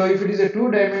 So if it is a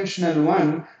two-dimensional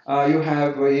one, you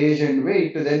have age and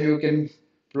weight, then you can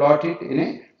plot it in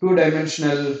a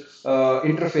two-dimensional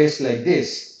interface like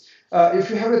this. If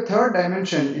you have a third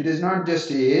dimension, it is not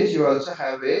just age, you also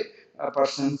have a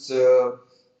person's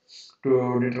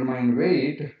to determine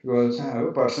weight, you also have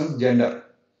a person's gender.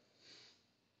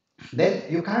 Then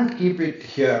you can't keep it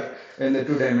here in the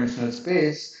two-dimensional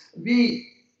space. We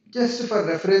just for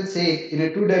reference sake, in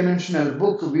a two-dimensional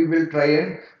book, we will try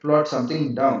and plot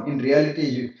something down. In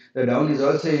reality, the down is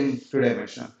also in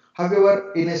two-dimensional.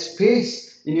 However, in a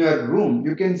space in your room,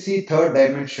 you can see third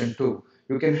dimension too.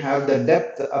 You can have the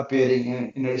depth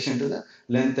appearing in addition to the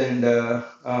length and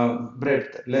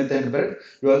breadth. Length and breadth,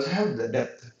 you also have the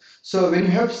depth. So when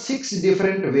you have six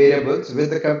different variables with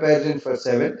the comparison for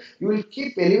seven, you will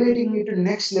keep elevating it to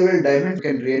next level dimension. You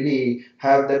can really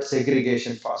have that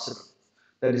segregation possible.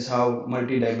 That is how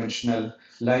multi-dimensional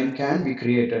line can be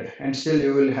created, and still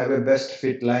you will have a best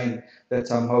fit line that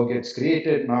somehow gets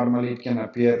created. Normally it can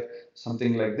appear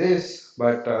something like this,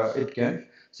 but it can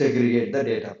segregate the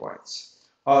data points.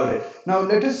 All right, now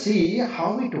let us see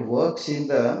how it works in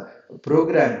the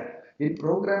program. In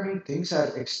programming, things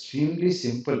are extremely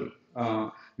simple.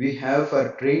 We have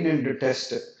for train and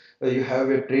test, you have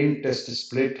a train test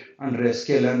split under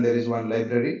sklearn. There is one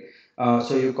library.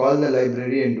 So you call the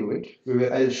library and do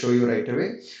it. I'll show you right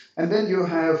away. And then you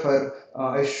have for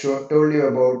told you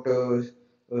about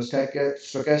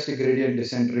stochastic gradient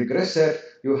descent regressor.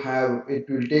 You have it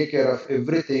will take care of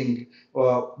everything.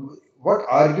 What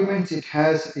arguments it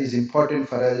has is important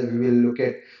for us. We will look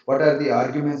at what are the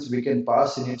arguments we can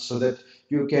pass in it so that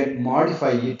you can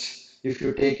modify it if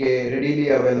you take a readily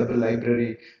available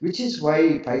library, which is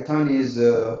why Python is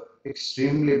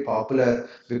extremely popular,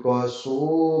 because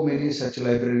so many such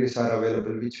libraries are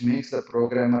available, which makes the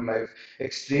programmer life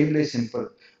extremely simple.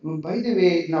 By the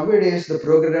way, nowadays the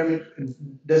programming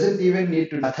doesn't even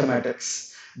need to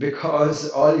mathematics,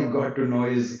 because all you got to know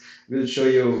is, we'll show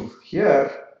you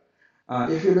here.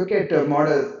 If you look at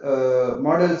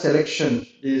model selection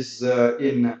is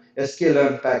in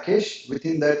sklearn package.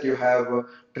 Within that you have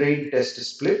train test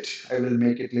split. I will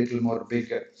make it little more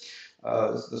bigger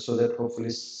so that hopefully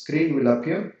screen will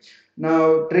appear.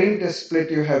 Now train test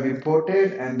split you have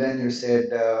imported, and then you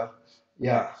said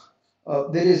yeah,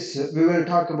 there is, we will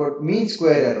talk about mean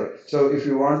square error. So if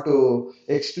you want to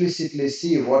explicitly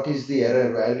see what is the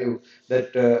error value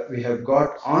that we have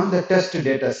got on the test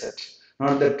data set,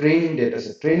 not the training data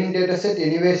set. Training data set,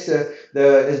 anyways, the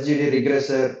SGD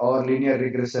regressor or linear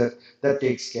regressor that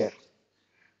takes care.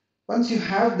 Once you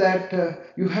have that,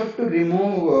 you have to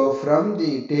remove from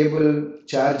the table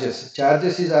charges.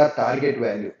 Charges is our target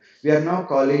value. We are now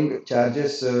calling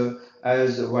charges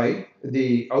as y,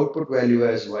 the output value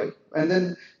as y, and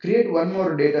then create one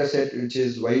more data set which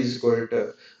is y is equal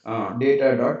to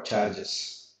data dot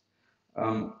charges.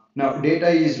 Now data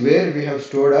is where we have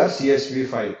stored our CSV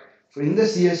file. So in the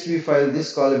CSV file,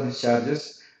 this column is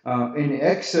charges. In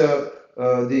X,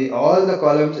 the all the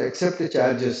columns except the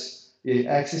charges,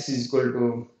 axis is equal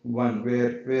to 1,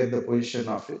 where the position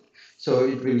of it. So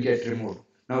it will get removed.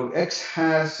 Now X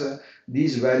has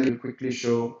these values. Quickly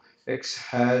show. X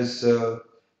has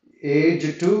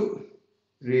age to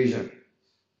region.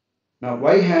 Now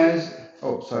Y has,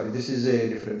 oh sorry, this is a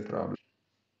different problem.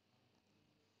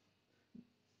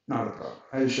 Not a problem.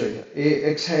 I will show you.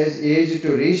 X has age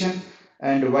to region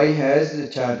and Y has the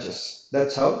charges.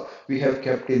 That's how we have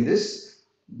kept in this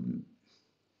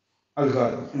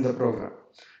algorithm in the program.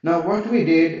 Now what we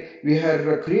did, we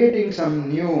are creating some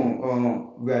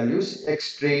new values,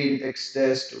 X train, X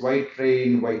test, Y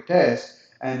train, Y test,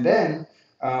 and then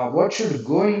what should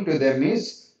go into them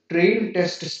is train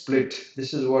test split.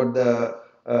 This is what the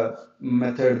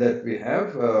method that we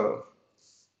have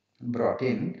brought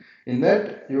in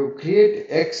that you create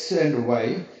x and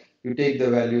y, you take the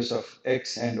values of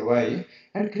x and y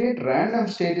and create random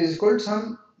state is called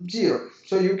some 0.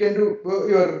 So you can do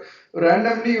your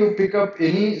randomly, you pick up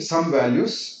any some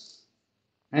values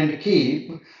and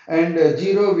keep, and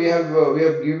 0 we have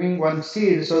giving one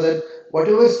seed so that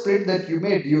whatever split that you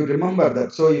made, you remember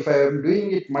that. So if I am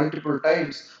doing it multiple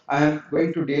times, I am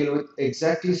going to deal with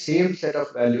exactly same set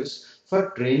of values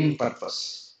for training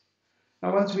purpose.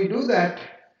 Now, once we do that,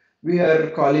 we are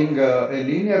calling a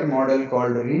linear model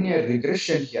called linear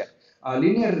regression here.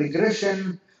 Linear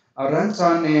regression runs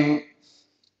on a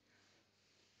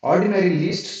ordinary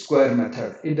least square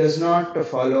method. It does not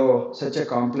follow such a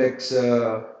complex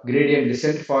gradient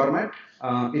descent format.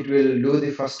 It will do the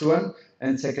first one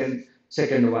and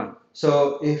second one.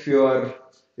 So if you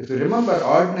remember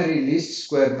ordinary least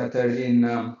square method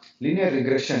in linear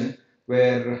regression,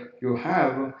 where you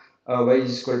have y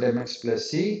is equal to mx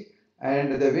plus c,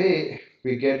 and the way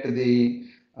we get the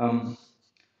um,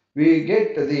 we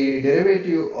get the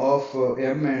derivative of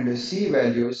m and c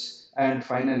values, and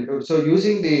finally, so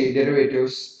using the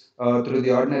derivatives through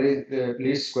the ordinary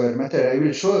least square method, I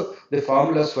will show the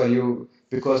formulas for you,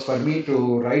 because for me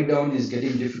to write down is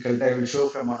getting difficult. I will show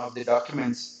from one of the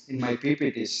documents in my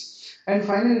PPTs. And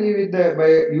finally, with the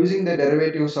by using the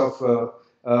derivatives of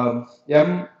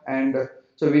m, and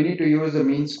so we need to use the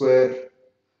mean square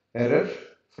error.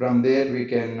 From there we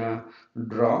can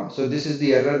draw. So this is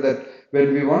the error, that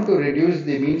when we want to reduce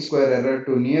the mean square error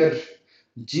to near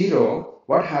zero,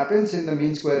 what happens in the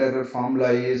mean square error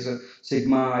formula is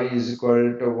sigma I is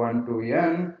equal to 1 to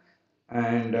n,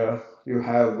 and you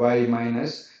have y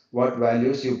minus what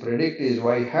values you predict is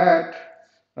y hat.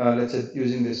 Let's say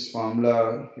using this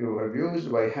formula you have used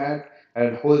y hat,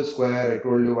 and whole square. I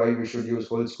told you why we should use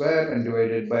whole square, and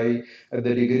divided by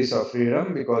the degrees of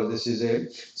freedom, because this is a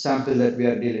sample that we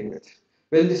are dealing with.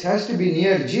 When this has to be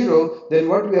near zero, then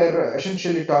what we are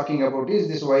essentially talking about is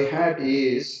this y hat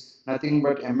is nothing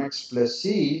but mx plus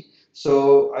c.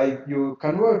 So you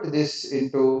convert this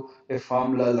into a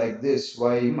formula like this: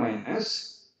 y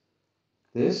minus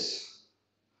this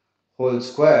whole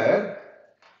square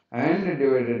and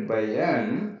divided by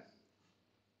n,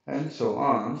 and so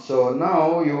on. So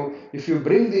now if you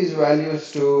bring these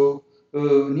values to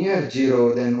near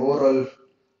zero, then overall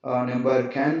number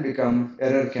can become,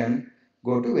 error can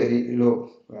go to very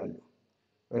low value.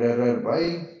 Error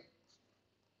by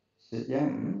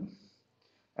n,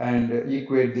 and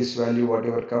equate this value,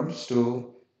 whatever comes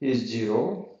to is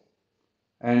zero,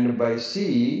 and by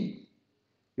c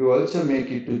you also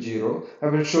make it to zero. I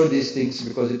will show these things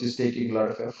because it is taking a lot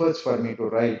of efforts for me to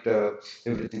write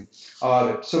everything.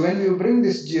 Alright, so when you bring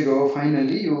this zero,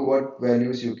 finally what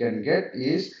values you can get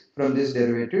is, from this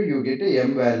derivative you get a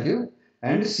m value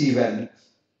and c value.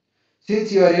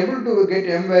 Since you are able to get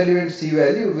m value and c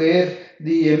value where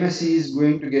the MSC is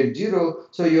going to get 0,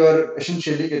 so you are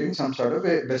essentially getting some sort of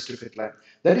a best fit line.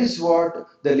 That is what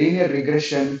the linear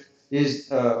regression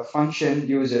is function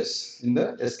uses in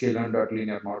the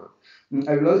sklearn.linear model.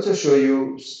 I will also show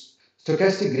you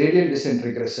stochastic gradient descent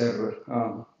regressor,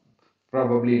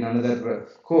 probably in another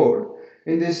code.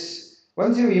 In this,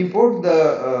 once you import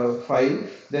the file,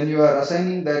 then you are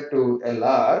assigning that to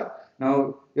LR.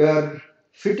 Now you are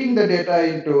fitting the data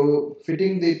into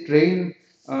fitting the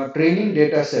training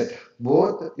data set.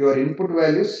 Both your input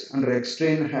values and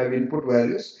xtrain have input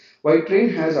values.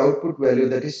 Ytrain has output value,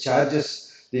 that is charges,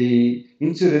 the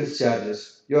insurance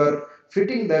charges. You are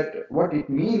fitting that. What it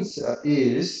means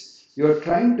is you are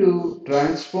trying to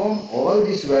transform all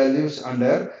these values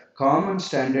under common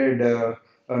standard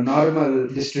normal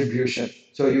distribution.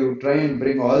 So you try and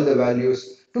bring all the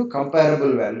values to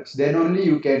comparable values. Then only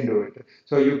you can do it.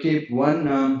 So you keep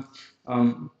one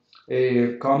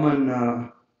a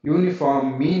common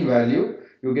uniform mean value.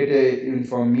 You get a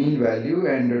uniform mean value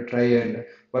and try and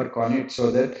work on it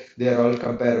so that they are all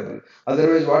comparable.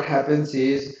 Otherwise, what happens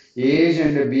is age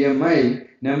and BMI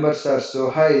numbers are so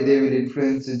high, they will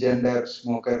influence gender,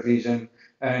 smoker, region,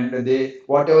 and they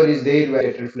whatever is there will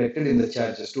get reflected in the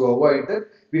charges. To avoid that,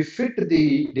 we fit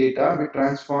the data, we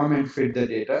transform and fit the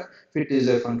data. Fit is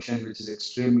a function which is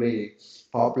extremely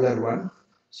popular one.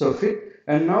 So fit,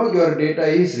 and now your data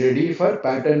is ready for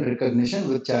pattern recognition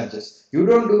with charges. You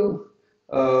don't do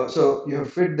so you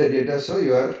have fit the data, so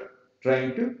you are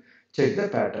trying to check the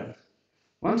pattern.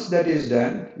 Once that is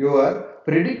done, you are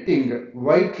predicting.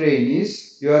 Y train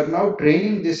is, you are now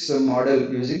training this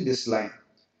model using this line.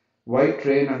 Y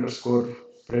train underscore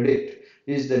predict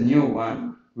is the new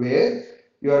one, where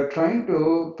you are trying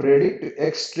to predict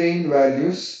X train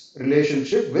values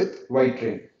relationship with Y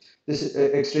train. This is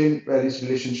X train values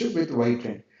relationship with Y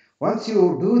train. Once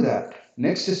you do that,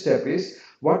 next step is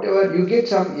whatever you get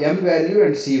some M value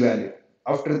and C value.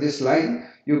 After this line,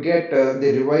 you get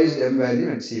the revised M value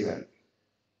and C value,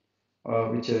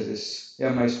 which is this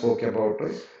M I spoke about.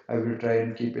 Right? I will try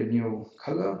and keep a new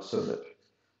color so that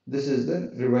this is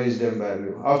the revised M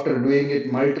value after doing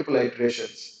it multiple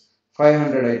iterations,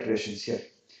 500 iterations here.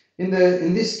 In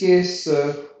this case,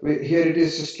 here it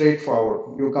is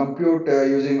straightforward. You compute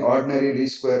using ordinary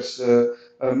least squares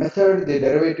method, the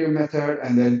derivative method,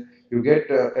 and then you get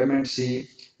M and C.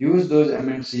 Use those M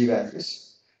and C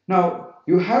values. Now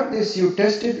you have this. You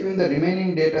test it in the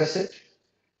remaining data set.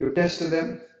 You test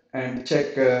them and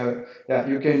check. Yeah,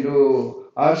 you can do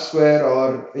R square,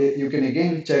 or you can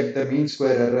again check the mean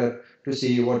square error to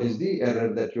see what is the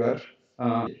error that you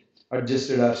are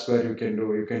adjusted R square. You can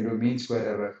do mean square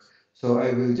error. So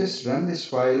I will just run this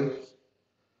file.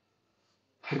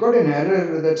 I got an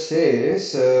error that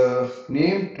says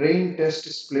name train test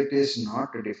split is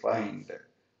not defined.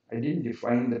 I didn't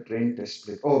define the train test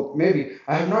split. Oh, maybe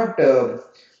I have not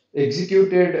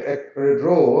executed a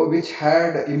row which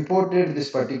had imported this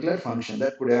particular function.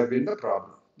 That could have been the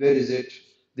problem. Where is it?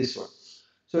 This one.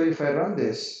 So if I run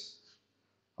this,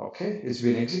 okay, it's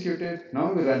been executed.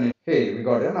 Now we run it. Hey, we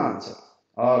got an answer.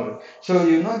 All right. So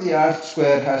you know the R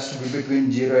square has to be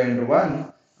between 0 and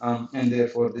 1, and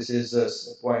therefore this is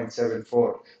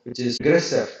 0.74, which is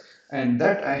regressive. And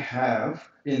that I have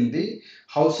in the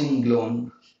housing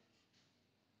loan,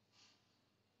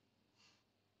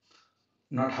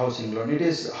 not housing loan. It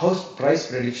is house price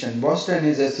prediction. Boston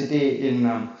is a city in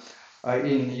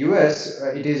US.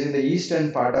 It is in the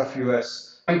eastern part of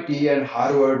US. MIT and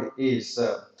Harvard is.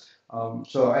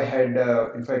 So I had,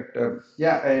 in fact,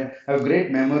 yeah, I have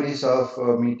great memories of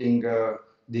meeting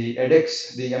the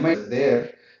edX, the MIT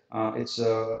there. It's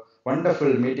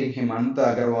wonderful meeting him,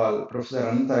 Ananta Agarwal, Professor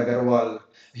Ananta Agarwal.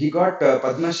 He got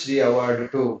Padma Shri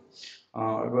Award too.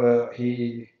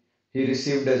 He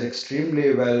received us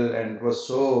extremely well and was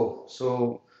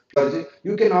so.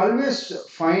 You can always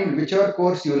find whichever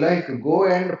course you like, go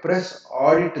and press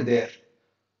audit there,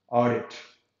 audit.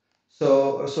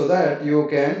 So that you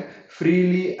can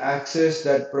freely access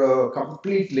that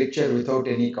complete lecture without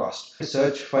any cost.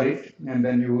 Search for it and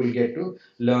then you will get to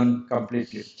learn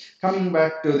completely. Coming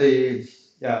back to the,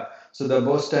 yeah, so the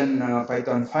Boston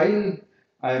Python file,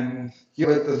 I'm here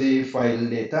with the file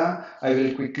data. I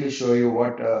will quickly show you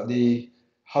what the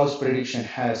house prediction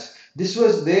has. This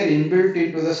was there inbuilt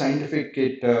into the scientific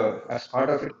kit as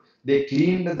part of it. They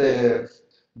cleaned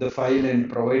the file and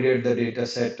provided the data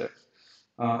set.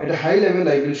 At a high level,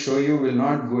 I will show you, will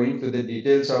not go into the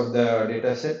details of the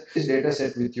data set. This data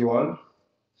set with you all.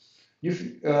 If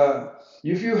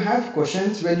you have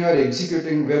questions when you are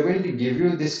executing, we are going to give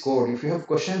you this code. If you have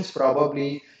questions,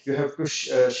 probably you have to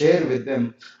share with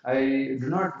them. I do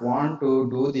not want to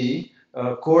do the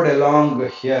code along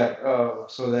here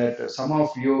so that some of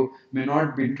you may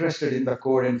not be interested in the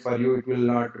code, and for you it will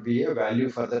not be a value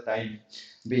for the time.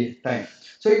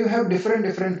 So you have different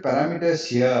parameters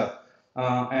here,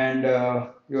 and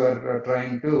you are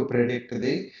trying to predict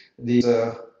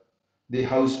the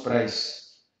house price.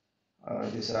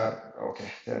 These are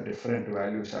okay, there are different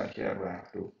values are here. We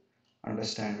have to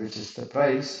understand which is the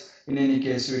price. In any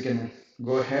case, we can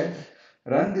go ahead,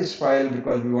 run this file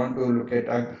because we want to look at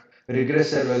a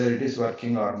regressor whether it is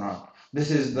working or not. This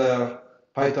is the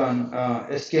Python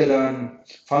sklearn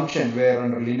function where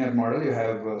under linear model you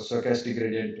have stochastic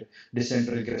gradient descent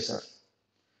regressor.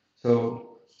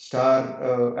 So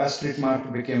star asterisk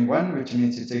mark became 1, which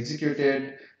means it's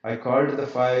executed. I called the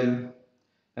file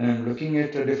and I'm looking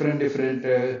at different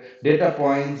data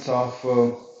points of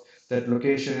that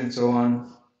location and so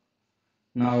on.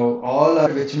 Now all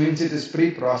are, which means it is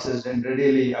pre-processed and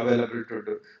readily available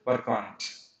to work on it.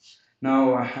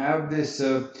 Now I have this,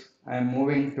 I'm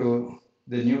moving to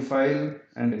the new file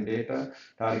and in data,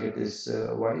 target is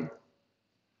Y.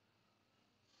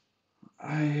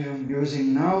 I am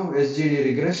using now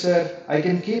SGD regressor. I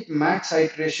can keep max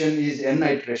iteration is n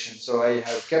iteration. So I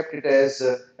have kept it as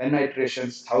n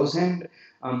iterations 1000.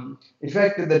 In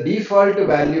fact, the default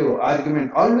value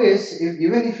argument always,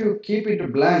 even if you keep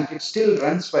it blank, it still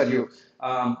runs for you.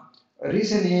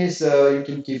 Reason is you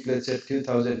can keep, let's say,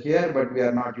 2000 here, but we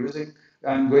are not using.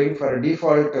 I'm going for a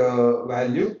default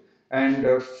value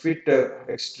and fit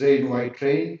X train, Y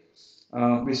train.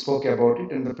 We spoke about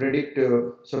it, and the predict,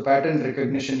 so pattern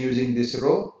recognition using this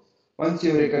row. Once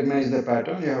you recognize the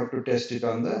pattern, you have to test it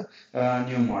on the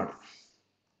new model.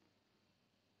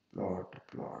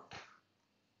 Plot.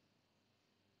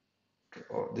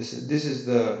 Oh, this is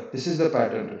the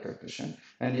pattern recognition,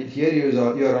 and here you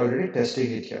are already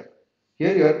testing it here.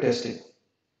 Here you are testing.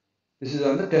 This is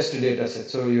on the test data set,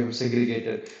 so you have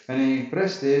segregated. When I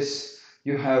press this,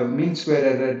 you have mean square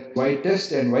error, y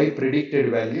test and y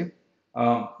predicted value.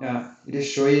 It is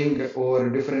showing over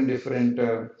different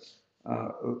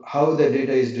how the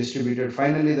data is distributed.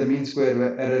 Finally, the mean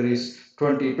square error is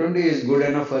 20. 20 is good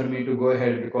enough for me to go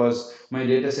ahead because my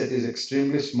data set is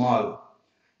extremely small.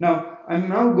 Now, I'm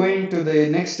now going to the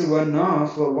next one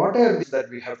of what are these that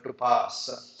we have to pass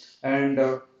and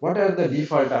what are the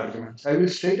default arguments. I will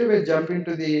straight away jump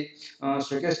into the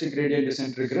stochastic gradient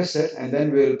descent regressor and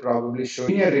then we'll probably show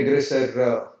linear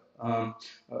regressor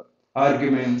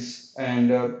arguments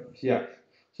and yeah.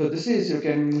 So this is, you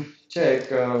can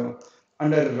check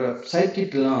under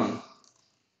scikit-learn,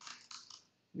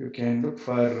 you can look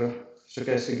for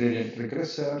stochastic gradient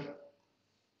regressor.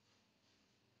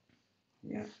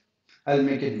 Yeah, I'll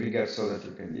make it bigger so that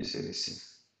you can easily see.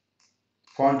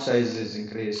 Font size is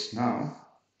increased now.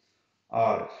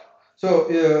 R. So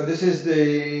this is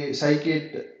the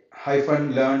scikit.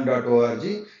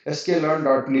 sklearn.org,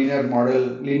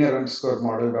 sklearn.linear linear underscore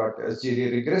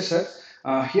model.sgd regressor.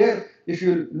 Here, if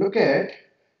you look at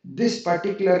this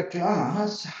particular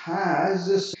class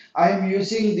has, I am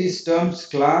using these terms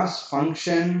class,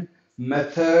 function,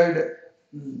 method,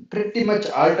 pretty much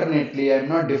alternately. I'm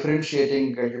not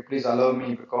differentiating. You please allow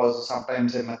me, because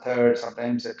sometimes a method,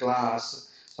 sometimes a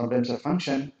class, sometimes a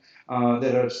function.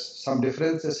 There are some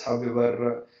differences.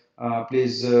 However,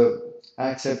 please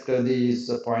accept these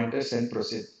pointers and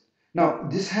proceed. Now,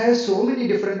 this has so many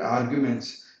different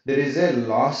arguments. There is a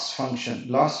loss function.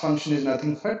 Loss function is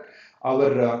nothing but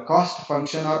our cost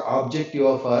function or objective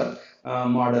of our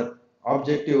model.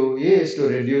 Objective is to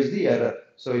reduce the error.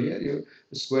 So here you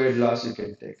squared loss you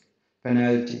can take.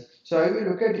 Penalty. So I will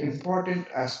look at important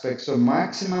aspects. So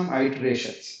maximum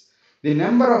iterations. The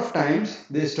number of times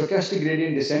the stochastic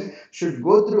gradient descent should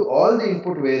go through all the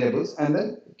input variables and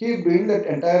then keep doing that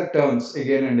entire terms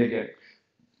again and again.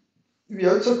 We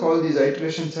also call these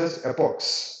iterations as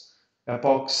epochs.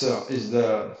 Epochs is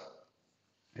the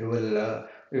you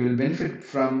will benefit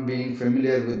from being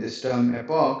familiar with this term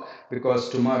epoch, because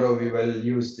tomorrow we will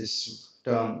use this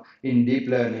term in deep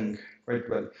learning quite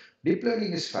well. Deep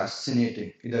learning is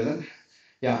fascinating. It doesn't?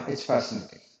 Yeah, it's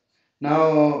fascinating.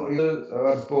 Now, you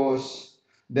pose,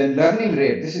 then learning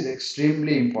rate. This is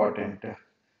extremely important.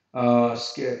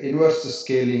 Inverse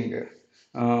scaling.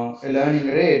 A learning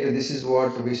rate, this is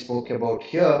what we spoke about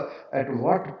here. At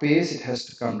what pace it has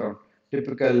to come down.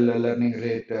 Typical learning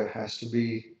rate has to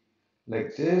be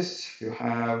like this. You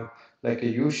have like a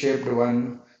U-shaped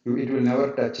one. It will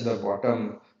never touch the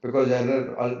bottom, because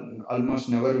error almost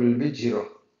never will be zero.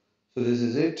 So this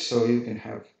is it. So you can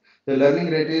have the learning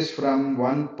rate is from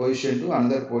one position to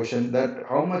another position, that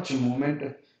how much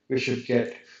movement we should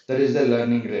get. That is the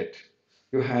learning rate.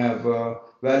 You have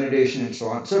validation and so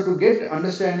on. So to get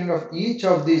understanding of each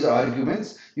of these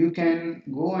arguments, you can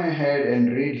go ahead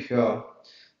and read here.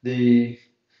 The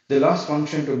the loss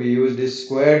function to be used is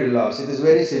squared loss. It is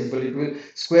very simple. It will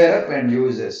square up and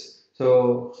use this.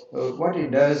 So what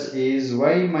it does is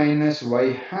y minus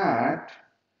y hat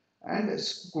and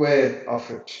square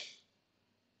of it.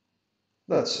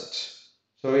 That's it.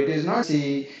 So it is not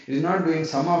see, it is not doing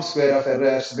sum of square of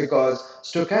errors, because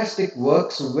stochastic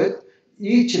works with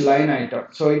each line item.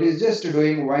 So it is just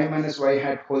doing y minus y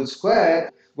hat whole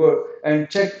square. Go and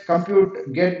check,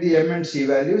 compute, get the m and c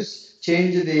values,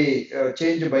 change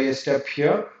by a step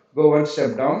here, go one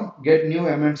step down, get new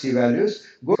m and c values,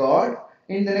 go record,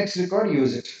 in the next record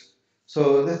use it.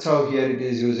 So that's how here it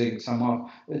is using some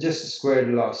of just squared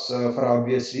loss for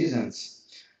obvious reasons.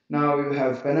 Now you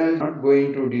have penalty. Not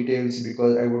going to details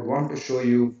because I would want to show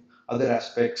you other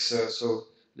aspects. So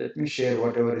let me share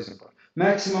whatever is important.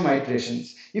 Maximum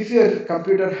iterations. If your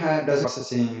computer does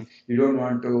processing, you don't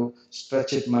want to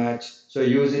stretch it much, so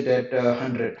use it at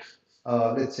 100.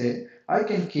 Let's say I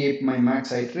can keep my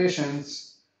max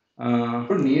iterations.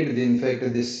 Don't need in fact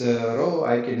this row.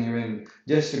 I can even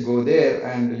just go there,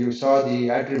 and you saw the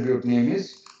attribute name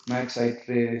is max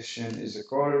iteration is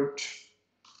called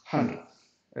 100.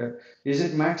 Uh, is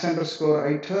it max underscore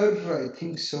iter? I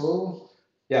think so.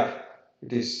 Yeah,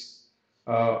 it is.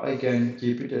 I can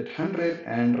keep it at 100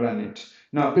 and run it.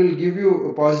 Now, it will give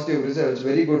you positive results,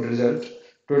 very good result,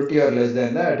 20 or less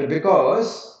than that,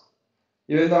 because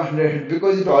even though 100,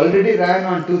 because it already ran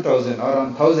on 2000 or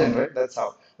on 1000, right? That's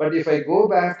how. But if I go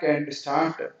back and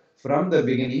start from the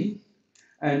beginning,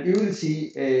 and you will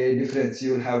see a difference.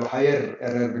 You will have higher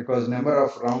error, because number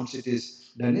of rounds it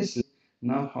is done is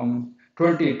now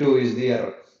 22 is the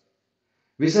error.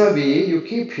 Vis-a-vis, you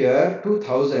keep here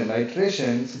 2000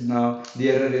 iterations, now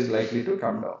the error is likely to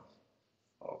come down.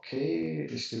 Okay,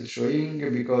 it is still showing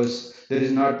because there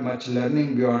is not much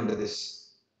learning beyond this.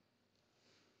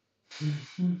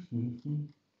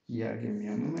 Yeah, give me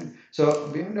a moment. So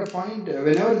beyond a point,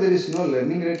 whenever there is no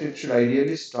learning rate, it should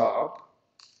ideally stop.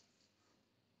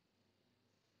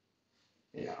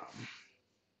 Yeah.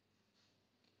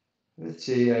 Let's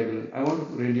say I want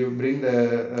to bring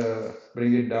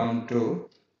it down to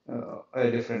a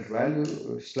different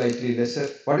value, slightly lesser.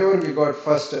 Whatever we got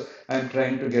first, I'm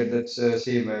trying to get that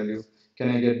same value. Can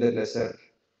I get that lesser?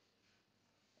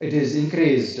 It is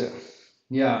increased.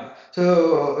 Yeah.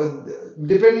 So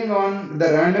depending on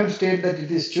the random state that it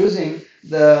is choosing,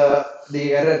 the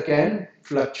error can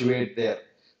fluctuate there.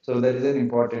 So that is an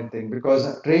important thing,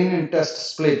 because train and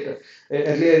test split.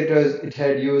 Earlier it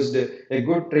had used a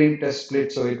good train test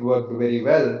split, so it worked very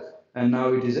well, and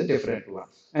now it is a different one.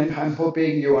 And I'm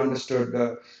hoping you understood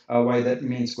why that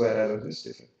mean square error is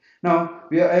different. Now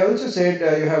I also said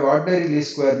you have ordinary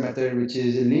least square method, which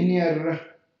is linear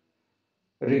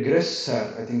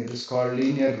regressor. I think it is called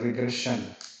linear regression.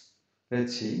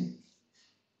 Let's see.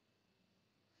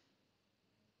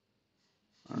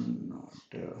 I'm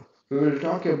not, we will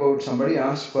talk about somebody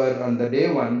asked for on the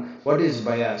day one what is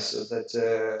bias. So that's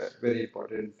a very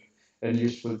important and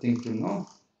useful thing to know.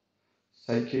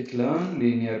 Scikit-learn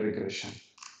linear regression.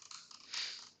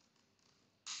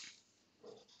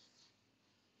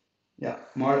 Yeah,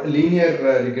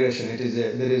 linear regression. It is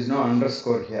there is no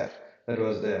underscore here. That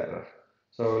was the error.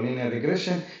 So linear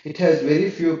regression. It has very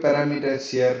few parameters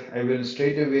here. I will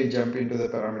straight away jump into the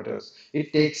parameters.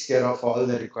 It takes care of all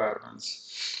the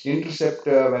requirements. Intercept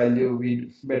value.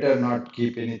 We better not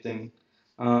keep anything.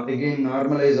 Again,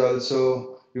 normalize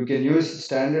also. You can use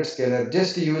standard scalar.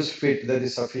 Just use fit. That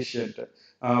is sufficient.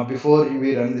 Before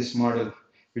we run this model,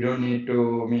 we don't need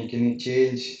to make any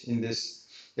change in this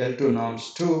L2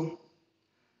 norms too.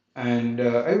 And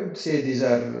I would say these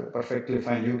are perfectly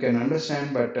fine. You can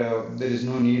understand, but there is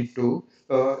no need to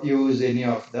use any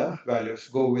of the values.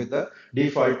 Go with the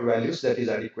default values, that is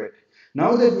adequate.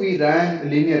 Now that we ran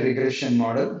linear regression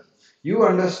model, you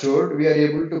understood we are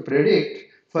able to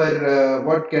predict for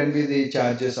what can be the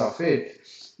charges of it.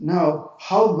 Now,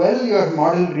 how well your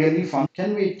model really functions,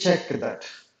 can we check that?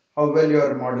 How well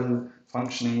your model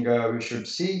functioning, we should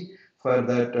see. For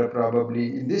that, probably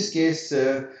in this case,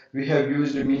 we have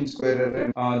used mean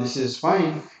square error. This is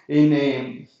fine. In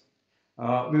a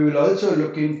we will also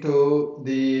look into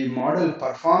the model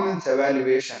performance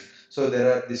evaluation. So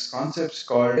there are these concepts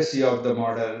called accuracy of the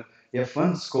model,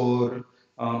 F1 score,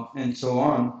 and so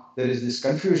on. There is this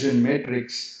confusion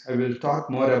matrix. I will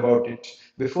talk more about it.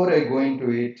 Before I go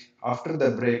into it, after the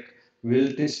break,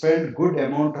 we'll spend good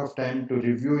amount of time to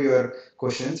review your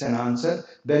questions and answer.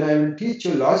 Then I will teach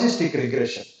you logistic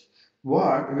regression.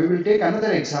 What? We will take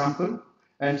another example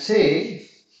and say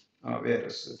where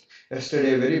is it?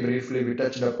 Yesterday, very briefly, we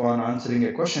touched upon answering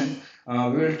a question.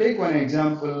 We will take one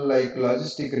example like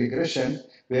logistic regression,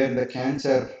 where the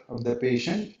cancer of the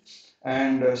patient,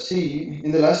 and see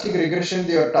in the logistic regression,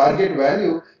 your target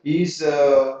value is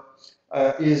a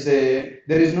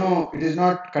there is no it is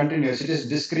not continuous. It is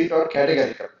discrete or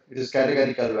categorical. It is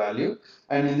categorical value,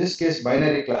 and in this case,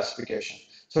 binary classification.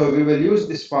 So we will use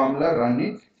this formula, run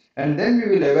it, and then we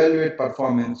will evaluate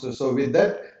performance. So with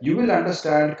that, you will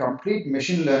understand complete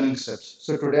machine learning steps.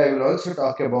 So today I will also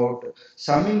talk about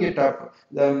summing it up,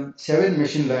 the 7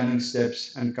 machine learning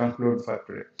steps, and conclude for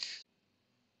today.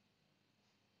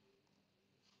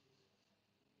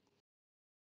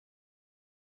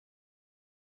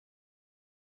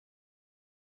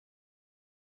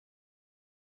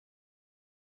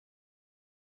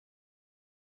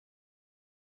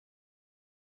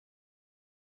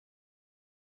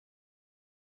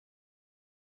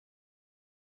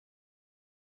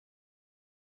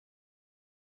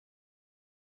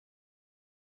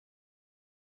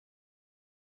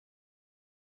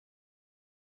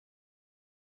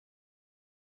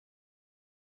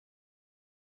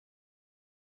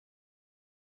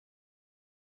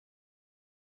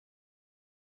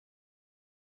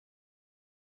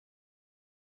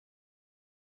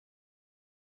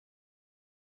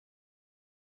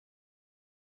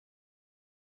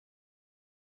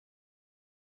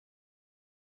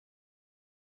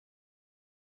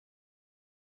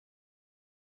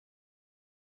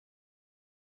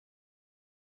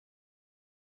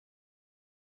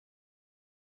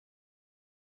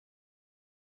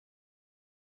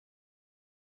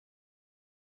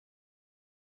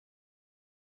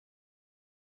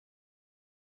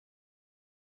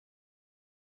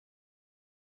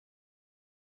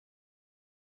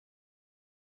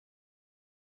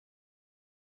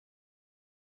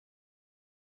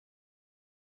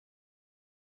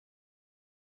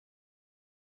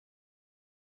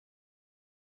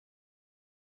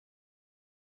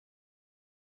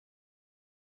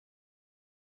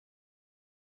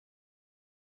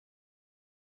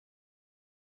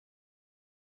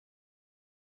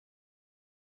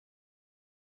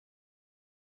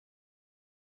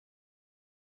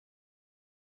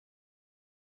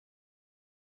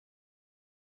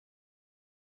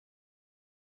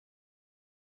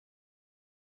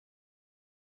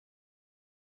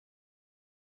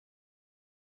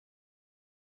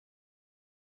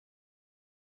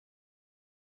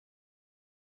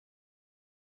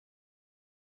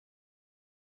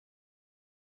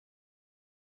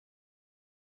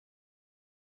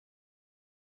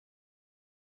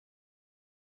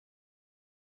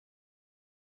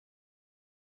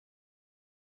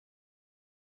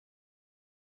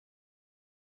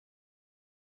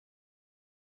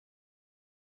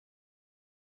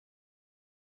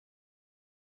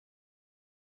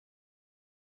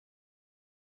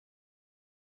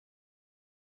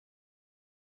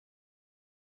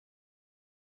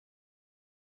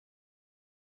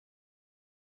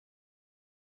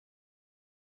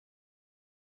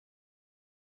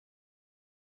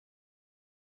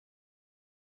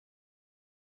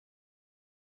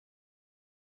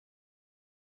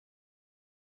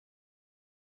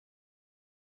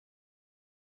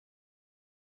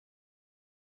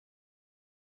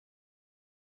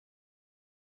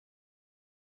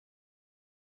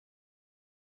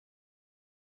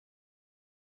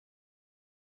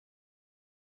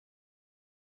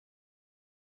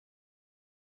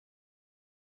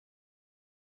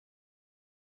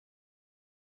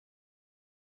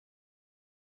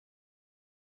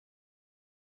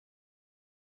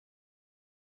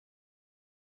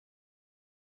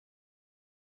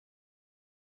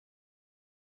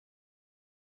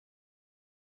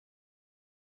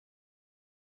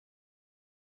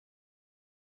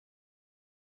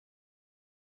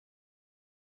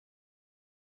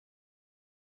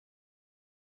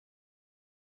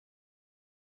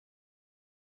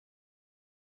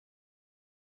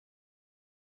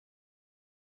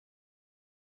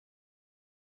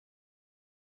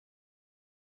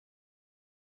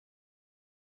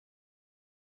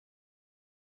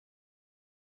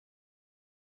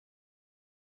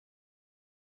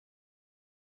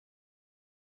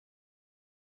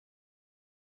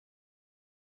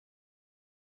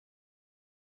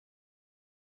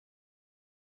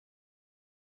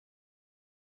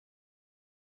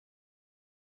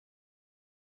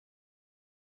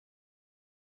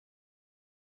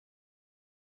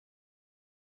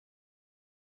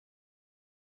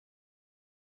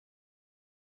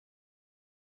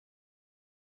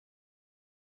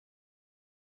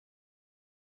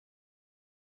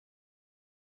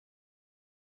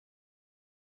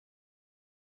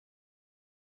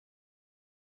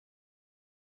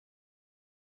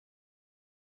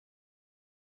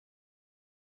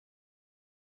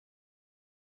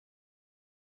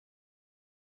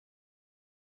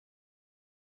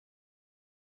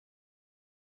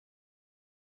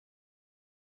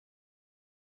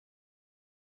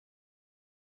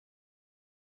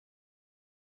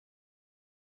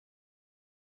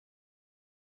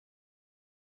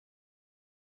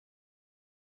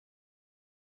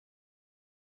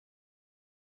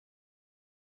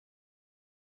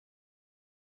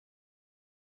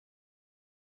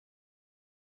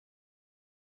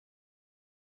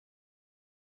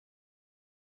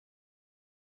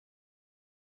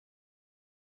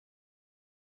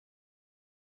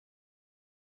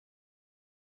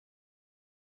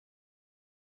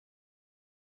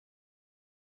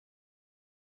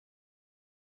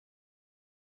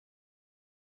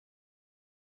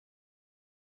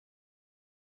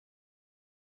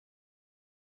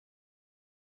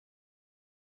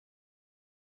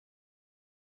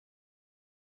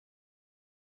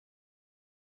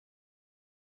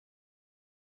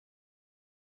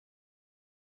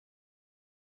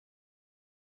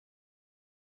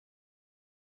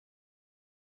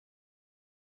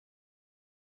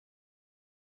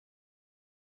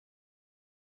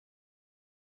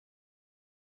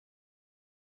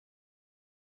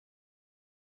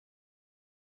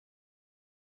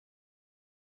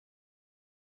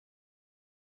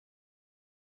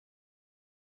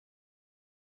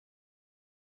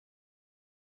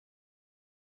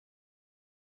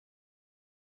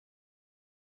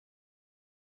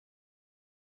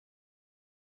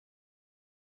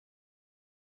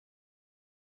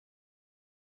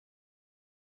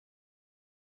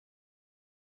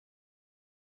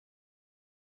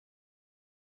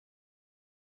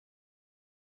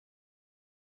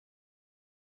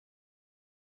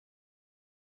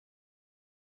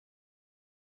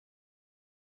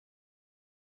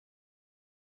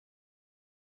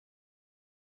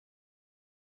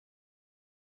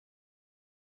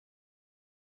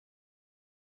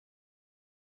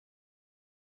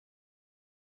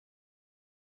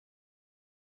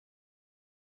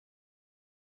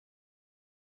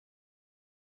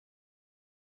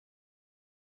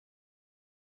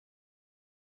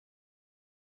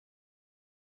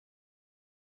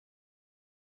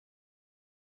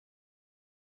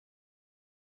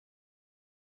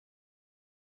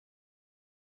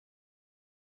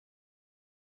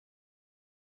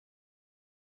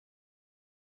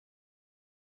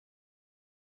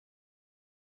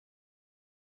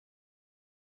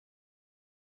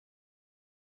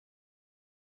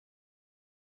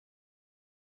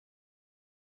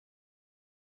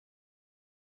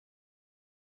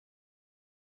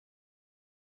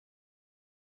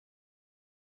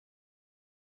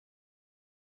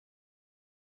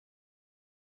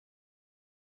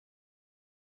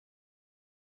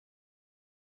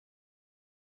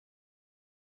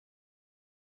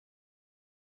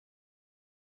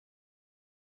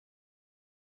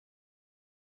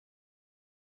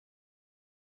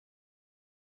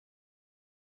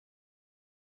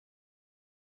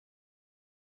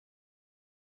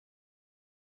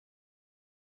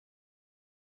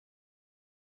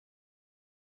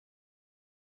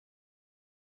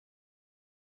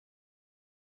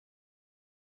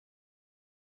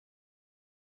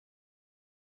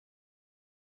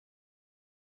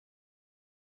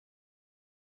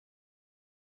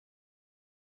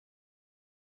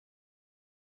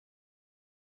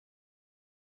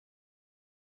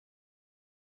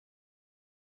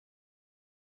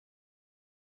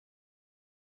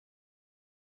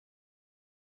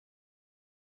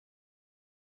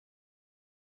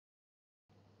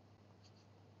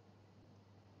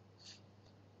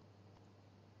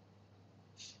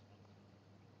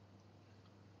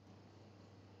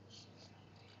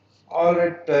 All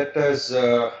right, let us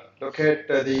look at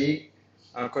the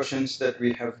questions that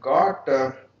we have got.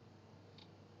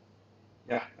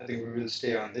 Yeah, I think we will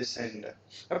stay on this. And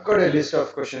I've got a list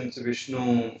of questions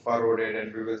Vishnu forwarded,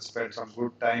 and we will spend some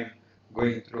good time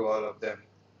going through all of them.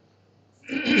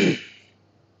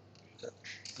 So,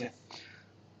 yeah.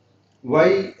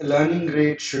 Why learning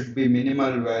rate should be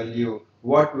minimal value?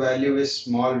 What value is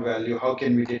small value? How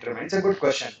can we determine? It's a good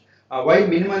question. Why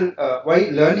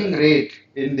learning rate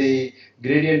in the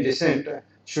gradient descent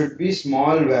should be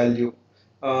small value?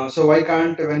 So why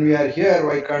can't, when we are here,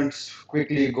 why can't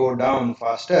quickly go down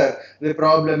faster? The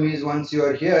problem is once you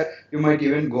are here, you might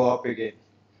even go up again.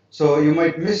 So you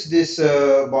might miss this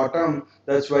bottom.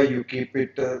 That's why you keep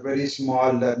it very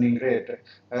small learning rate.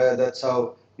 That's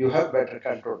how you have better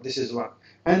control. This is one.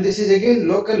 And this is again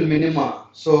local minima.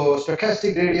 So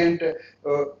stochastic gradient,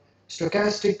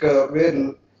 stochastic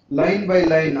where line by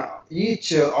line,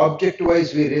 each object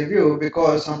wise we review,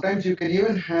 because sometimes you can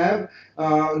even have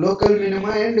local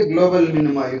minima and global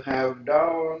minima. You have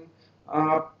down,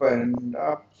 up and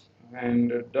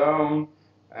down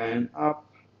and up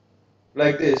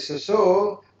like this.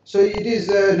 So it is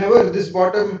never this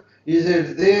bottom. Is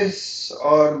it this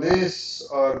or this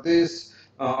or this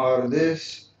or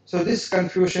this? So this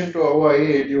confusion to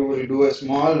avoid, you will do a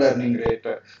small learning rate.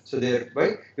 So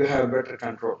thereby you have better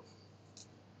control.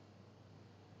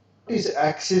 Is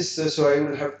axis? So I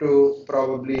will have to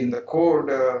probably in the code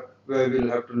where we'll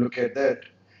have to look at that.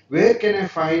 Where can I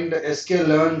find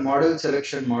sklearn model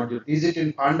selection module? Is it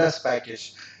in pandas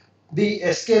package? The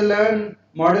sklearn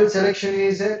model selection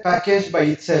is a package by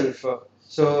itself.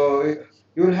 So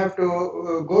you will have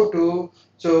to go to,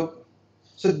 so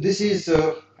this is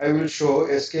I will show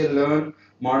sklearn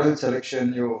model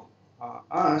selection you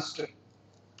asked.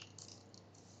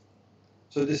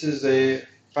 So this is a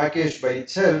package by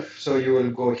itself. So you will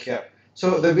go here.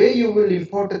 So the way you will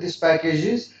import this package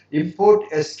is import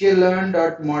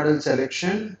sklearn.model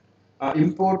selection,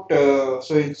 import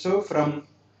so and so from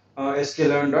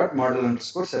sklearn.model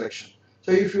underscore selection.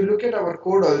 So if you look at our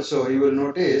code also, you will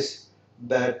notice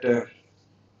that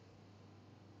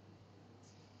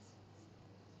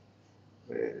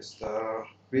where is the,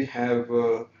 we have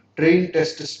train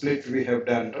test split we have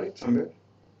done, right, somewhere.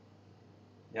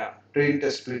 Yeah, train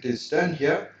test split is done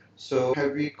here. So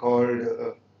have we called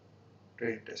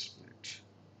train test split?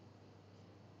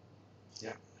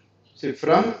 Yeah. See,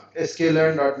 from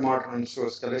sklearn.modern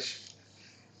source collection,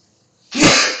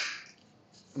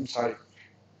 I'm sorry,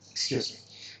 excuse me.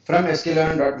 From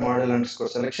sklearn.model underscore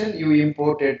selection, you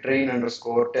import a train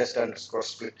underscore test underscore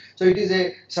split. So it is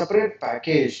a separate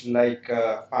package like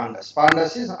pandas.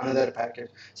 Pandas is another package.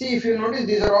 See, if you notice,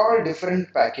 these are all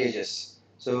different packages.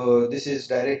 So this is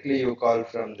directly you call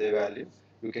from the value.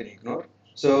 You can ignore.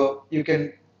 So you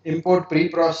can import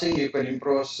pre-processing. You can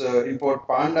import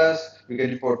pandas. You can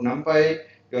import NumPy.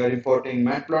 You are importing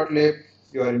matplotlib.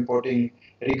 You are importing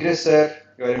regressor.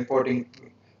 You are importing,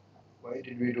 why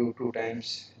did we do two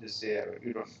times this there?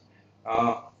 You don't.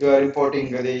 You are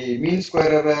importing the mean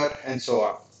square error and so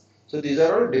on. So these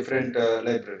are all different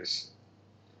libraries.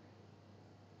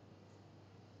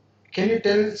 Can you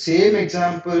tell same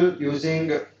example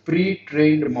using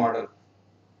pre-trained model?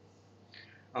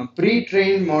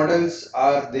 Pre-trained models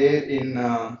are there in.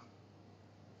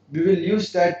 We will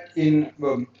use that in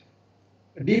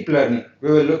deep learning.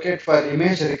 We will look at for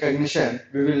image recognition.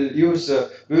 We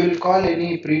will call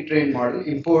any pre-trained model,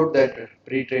 import that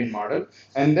pre-trained model,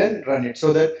 and then run it,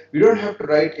 so that we don't have to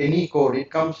write any code. It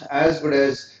comes as good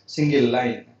as single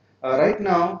line. Right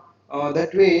now,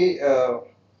 that way,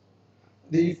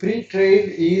 the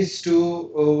pre-trained is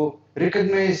to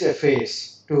recognize a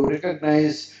face, to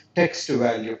recognize text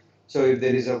value. So if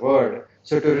there is a word,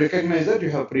 so to recognize that, you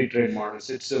have pre-trained models.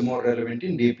 It's more relevant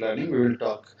in deep learning. We will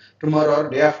talk tomorrow or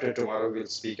day after tomorrow. We'll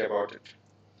speak about it.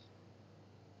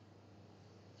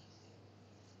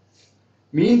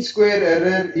 Mean square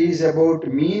error is about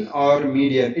mean or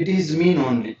median. It is mean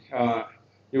only.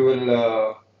 You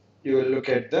will you will look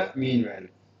at the mean value.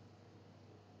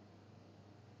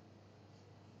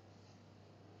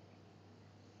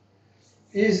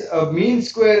 Is a mean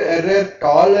square error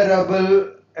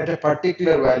tolerable at a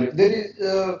particular value? There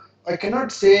is, I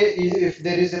cannot say if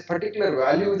there is a particular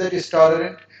value that is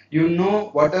tolerant. You know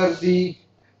what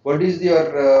is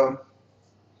your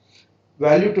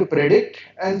value to predict,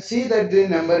 and see that the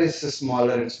number is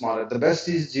smaller and smaller. The best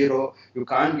is zero. You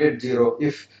can't get zero.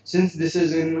 If since this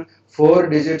is in four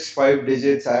digits, five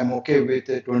digits, I am okay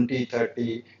with 20,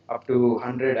 30, up to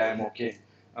 100. I am okay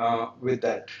with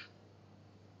that.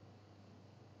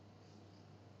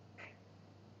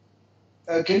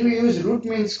 Can we use root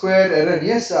mean square error?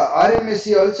 Yes,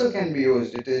 RMSE also can be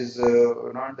used. It is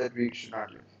not that we should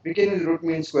not. We can use root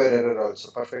mean square error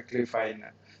also, perfectly fine.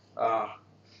 Uh,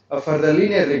 for the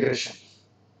linear regression,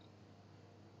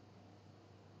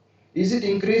 is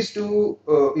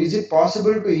it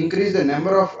possible to increase the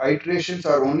number of iterations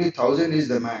or only 1000 is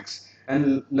the max?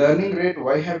 And learning rate,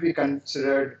 why have we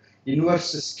considered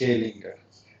inverse scaling?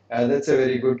 That's a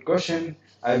very good question.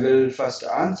 I will first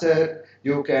answer.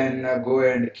 You can go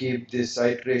and keep these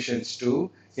iterations to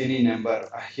any number.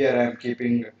 Here I am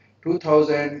keeping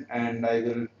 2000 and I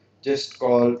will just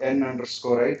call n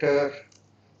underscore iter,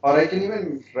 or I can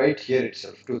even write here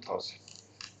itself 2000.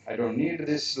 I don't need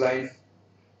this line,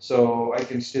 so I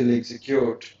can still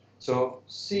execute. So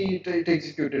see, it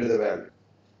executed the value.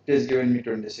 It has given me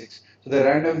 26. So the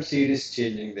random seed is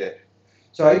changing there.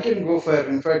 So I can go for,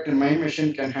 in fact, in my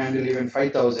machine can handle even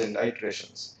 5,000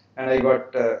 iterations. And I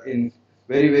got in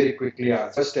very, very quickly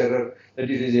answer. First error that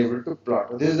it is able to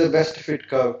plot. This is the best fit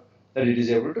curve that it is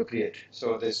able to create.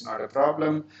 So there's not a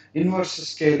problem. Inverse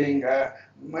scaling, I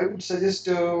would suggest,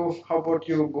 how about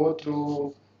you go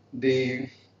through the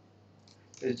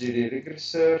HGD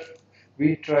regressor.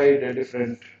 We tried a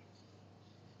different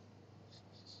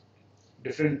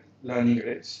learning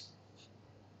rates.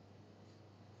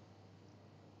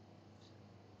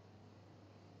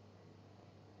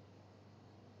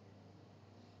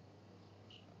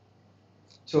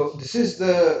 So this is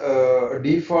the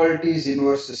default is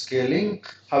inverse scaling.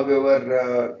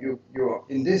 However, you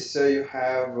in this you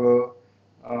have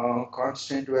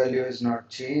constant value is not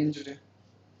changed.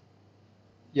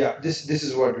 Yeah, this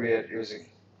is what we are using.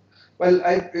 Well,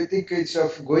 I think it's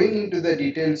of going into the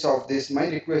details of this. My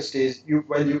request is you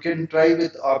while you can try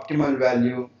with optimal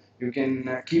value, you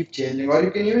can keep changing, or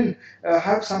you can even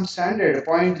have some standard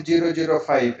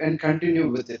 0.005 and continue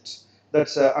with it.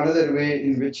 That's another way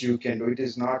in which you can do it.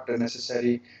 Is not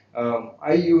necessary.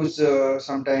 I use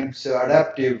sometimes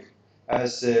adaptive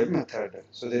as a method,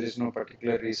 so there is no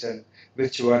particular reason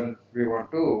which one we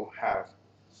want to have.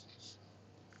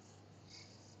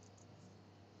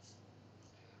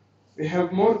 We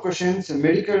have more questions.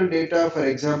 Medical data, for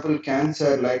example,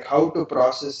 cancer, like how to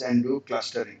process and do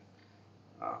clustering.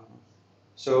 Uh,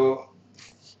 so,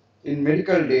 in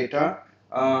medical data,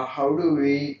 how do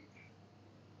we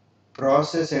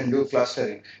process and do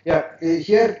clustering? Yeah,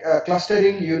 here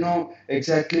clustering, you know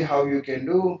exactly how you can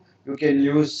do. You can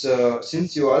use,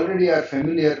 since you already are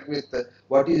familiar with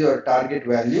what is your target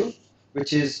value,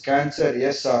 which is cancer,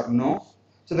 yes or no.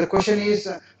 So the question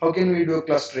is, how can we do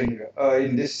clustering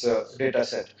in this data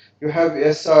set? You have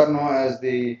yes or no as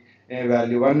the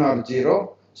value, 1 or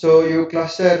 0. So you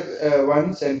cluster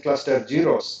ones and cluster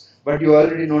zeros, but you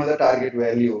already know the target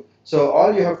value. So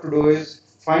all you have to do is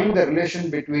find the relation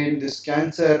between this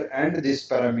cancer and these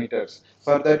parameters.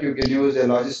 For that, you can use a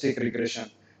logistic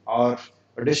regression or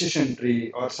a decision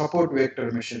tree or support vector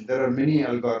machine. There are many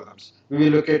algorithms. We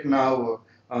will look at now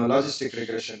logistic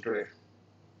regression today.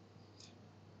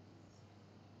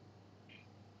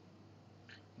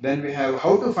 Then we have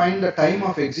how to find the time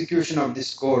of execution of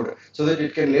this code so that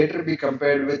it can later be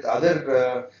compared with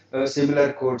other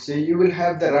similar codes. So you will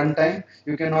have the runtime.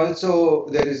 You can also,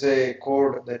 there is a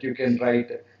code that you can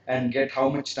write and get how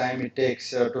much time it takes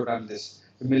to run this,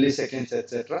 milliseconds,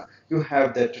 etc. You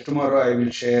have that. Tomorrow I will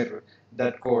share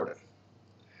that code.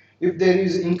 If there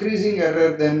is increasing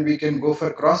error, then we can go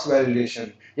for cross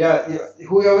validation. Yeah,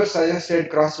 whoever suggested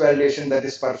cross validation, that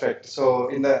is perfect. So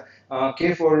in the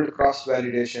k-fold cross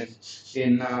validation,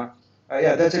 in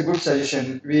yeah, that's a good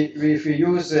suggestion. We if we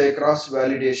use a cross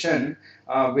validation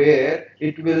where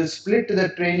it will split the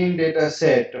training data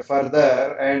set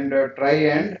further and try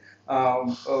and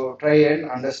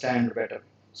understand better.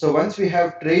 So once we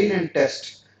have train and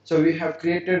test, so we have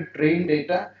created train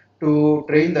data to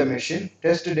train the machine,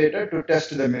 test data to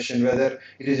test the machine whether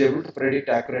it is able to predict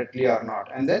accurately or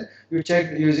not. And then you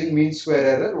check using mean square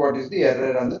error what is the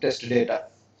error on the test data.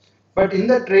 But in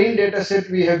the train data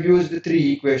set, we have used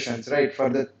three equations, right? For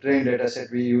the train data set,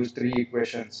 we use three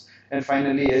equations. And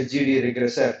finally, SGD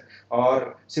regressor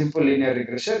or simple linear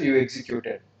regressor, you execute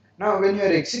it. Now, when you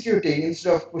are executing,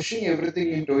 instead of pushing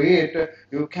everything into it,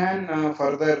 you can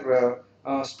further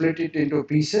split it into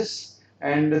pieces,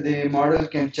 and the model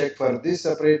can check for this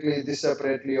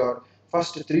separately, or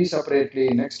first three separately,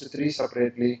 next three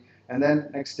separately, and then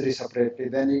next three separately.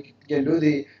 Then you can do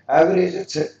the average,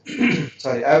 etc.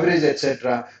 Sorry, average,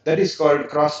 etc. That is called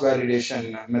cross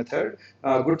validation method.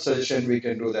 Good suggestion, we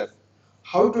can do that.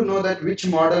 How to know that which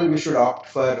model we should opt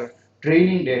for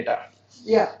training data?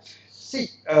 Yeah, see,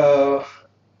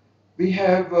 we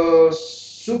have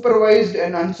supervised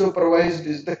and unsupervised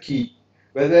is the key.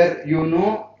 whether you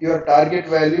know your target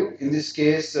value. In this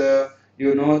case,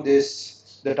 you know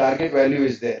this, the target value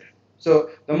is there.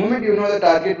 So the moment you know the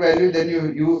target value, then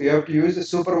you have to use the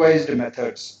supervised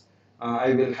methods.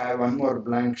 I will have one more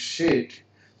blank sheet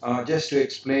just to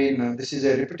explain. This is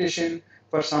a repetition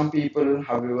for some people,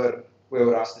 however,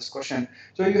 whoever asked this question.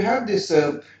 So you have this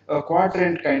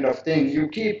quadrant kind of thing. You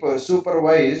keep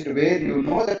supervised where you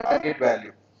know the target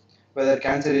value, whether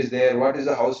cancer is there, what is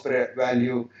the house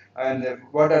value, and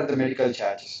what are the medical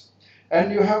charges.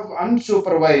 And you have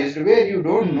unsupervised where you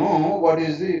don't know what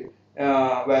is the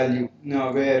value,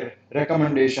 where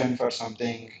recommendation for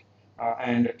something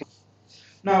and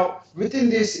now within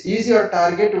this, is your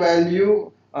target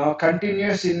value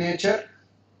continuous in nature,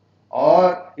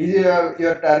 or is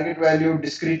your target value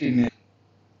discrete in nature?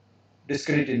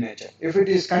 Discrete in nature. If it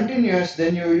is continuous,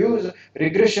 then you use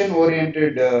regression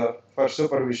oriented for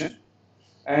supervision,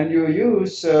 and you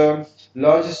use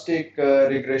logistic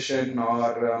regression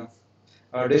or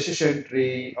decision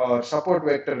tree or support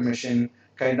vector machine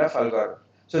kind of algorithm.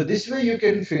 So this way you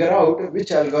can figure out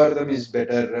which algorithm is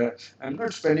better. I'm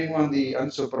not spending on the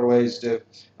unsupervised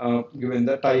given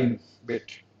the time bit.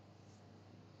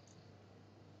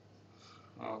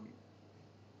 Um,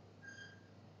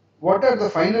 what are the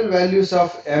final values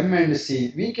of M and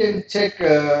C? We can check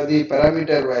the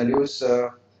parameter values.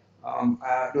 Do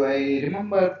I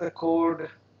remember the code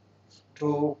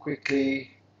too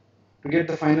quickly? To get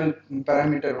the final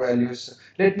parameter values.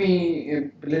 Let me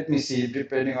see.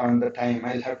 Depending on the time,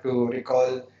 I'll have to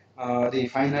recall the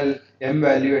final m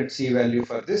value and c value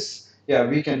for this. Yeah,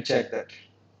 we can check that.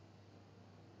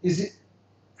 Is it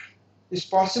is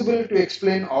possible to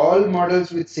explain all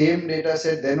models with same data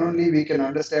set? Then only we can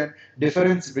understand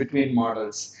difference between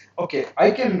models. Okay, I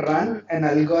can run an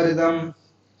algorithm.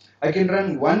 I can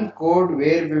run one code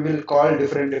where we will call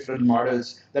different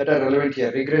models that are relevant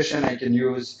here. Regression I can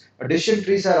use. Decision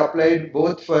trees are applied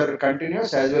both for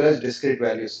continuous as well as discrete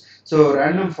values. So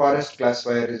random forest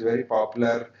classifier is very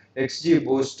popular.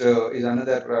 XGBoost is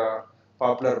another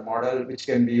popular model which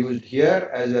can be used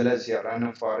here as well as here.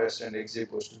 Random forest and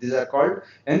XGBoost. These are called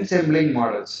ensembling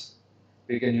models.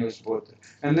 We can use both.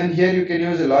 And then here you can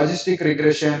use logistic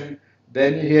regression.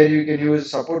 Then here you can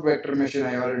use support vector machine,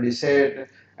 I already said,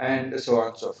 and so on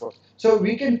and so forth. So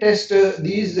we can test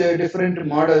these different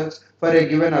models for a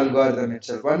given algorithm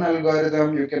itself. One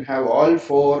algorithm you can have all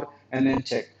four and then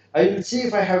check. I will see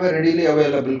if I have a readily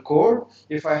available code.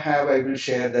 If I have, I will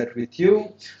share that with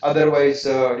you. Otherwise,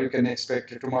 you can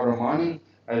expect tomorrow morning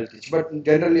I'll teach. But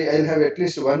generally, I'll have at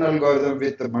least one algorithm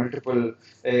with the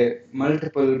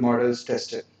multiple models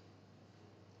tested.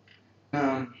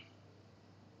 Um,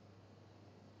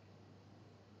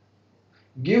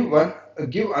 give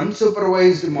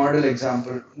unsupervised model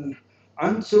example.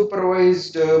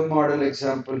 Unsupervised model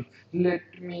example. Let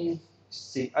me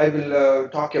see. I will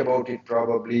talk about it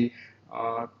probably.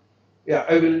 Uh, yeah,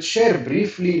 I will share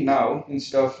briefly now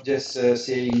instead of just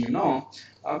saying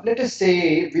let us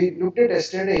say we looked at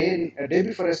yesterday, a day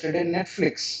before yesterday,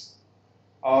 Netflix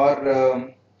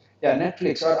or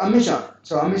Netflix or Amazon.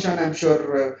 So Amazon, I'm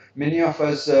sure many of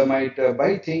us might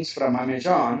buy things from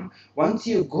Amazon. Once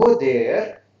you go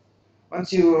there,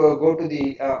 once you go to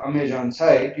the Amazon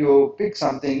site, you pick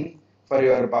something for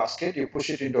your basket, you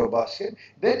push it into a basket,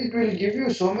 then it will give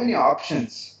you so many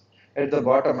options. At the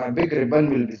bottom, a big ribbon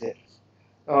will be there.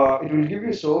 It will give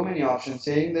you so many options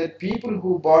saying that people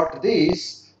who bought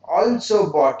this also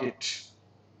bought it.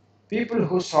 People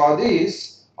who saw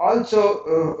this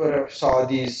also saw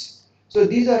these. So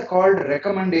these are called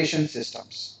recommendation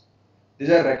systems. These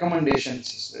are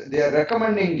recommendations. They are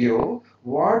recommending you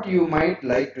what you might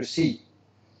like to see.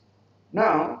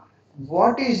 Now,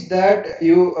 what is that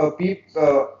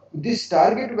this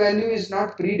target value is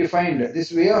not predefined.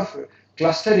 This way of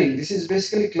clustering, this is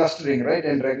basically clustering, right?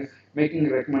 And making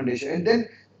recommendation. And then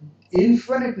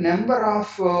infinite number of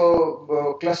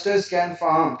clusters can be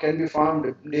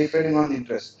formed depending on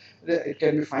interest. It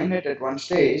can be finite at one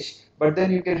stage, but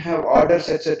then you can have orders,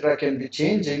 etc. Can be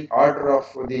changing order of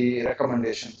the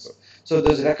recommendations. So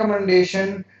those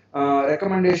recommendation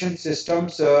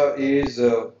systems is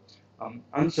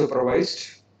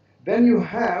unsupervised. Then you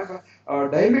have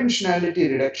dimensionality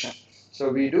reduction. So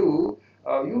we do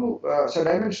so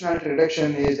dimensionality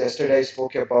reduction is yesterday I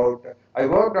spoke about. I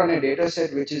worked on a data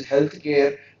set which is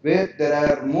healthcare where there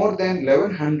are more than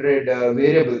 1100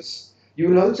 variables. You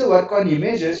will also work on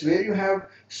images where you have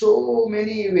so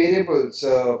many variables.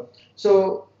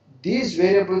 So these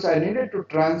variables I needed to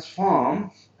transform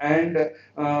and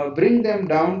bring them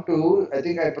down to, I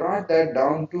think I brought that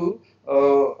down to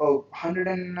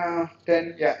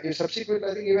 110, yeah, subsequent,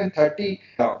 I think even 30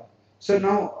 down. So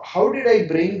now, how did I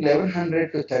bring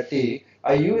 1100 to 30?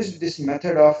 I used this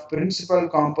method of principal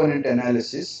component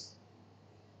analysis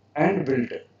and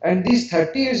built it. And these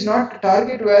 30 is not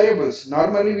target variables.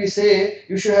 Normally we say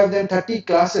you should have then 30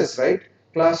 classes, right?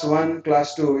 Class 1,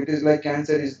 class 2. It is like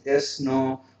answer is yes,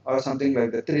 no, or something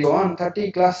like that. 3 on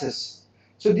 30 classes.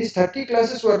 So these 30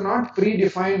 classes were not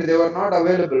predefined, they were not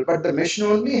available, but the machine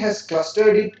only has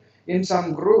clustered it in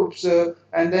some groups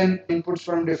and then inputs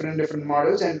from different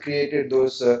models and created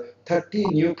those 30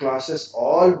 new classes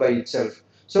all by itself.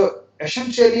 So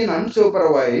essentially in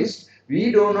unsupervised,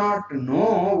 we do not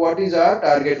know what is our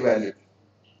target value.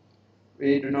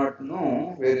 We do not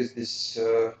know where is this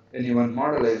any one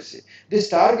model I see. This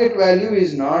target value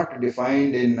is not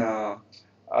defined in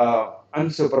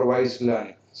unsupervised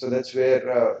learning. So that's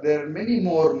where there are many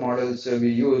more models we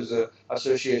use.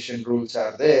 Association rules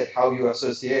are there, how you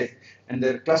associate, and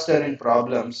there are clustering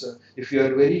problems. If you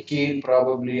are very keen,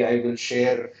 probably I will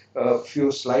share a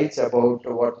few slides about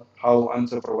how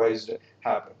unsupervised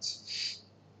happens.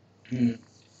 Hmm.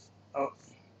 Uh,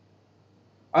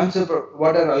 Answer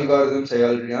what are algorithms? I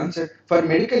already answered. For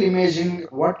medical imaging,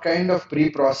 what kind of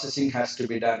pre-processing has to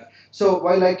be done? So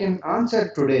while I can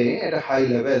answer today at a high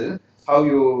level how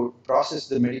you process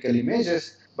the medical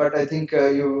images, but I think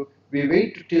we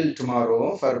wait till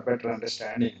tomorrow for better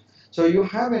understanding. So you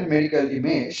have a medical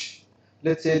image.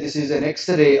 Let's say this is an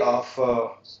X-ray of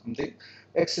something.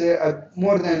 X-ray.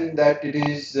 More than that, it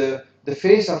is the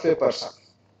face of a person.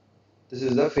 This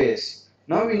is the phase.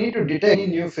 Now we need to detect any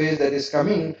new phase that is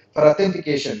coming for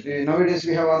authentication. Nowadays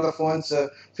we have on the phones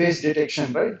face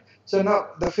detection, right? So now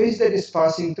the phase that is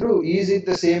passing through, is it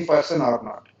the same person or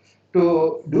not?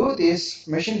 To do this,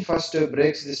 machine first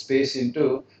breaks this space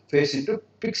into phase into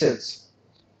pixels.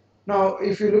 Now,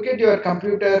 if you look at your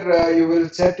computer, you will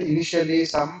set initially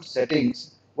some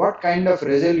settings. What kind of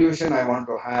resolution I want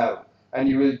to have, and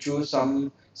you will choose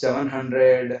some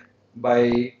 700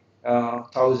 by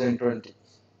 1020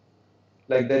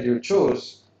 like that you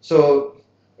choose. So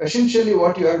essentially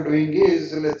what you are doing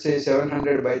is, let's say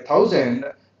 700 by 1000,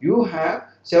 you have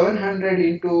 700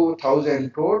 into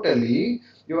 1000 totally,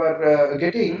 you are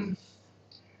getting,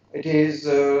 it is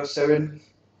 7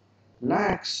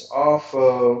 lakhs of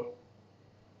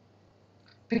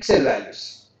pixel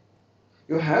values.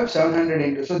 You have 700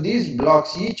 into, so these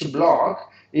blocks, each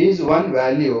block is one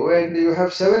value and you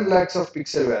have 7 lakhs of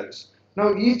pixel values.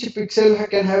 Now each pixel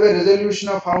can have a resolution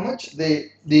of how much?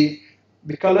 The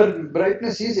color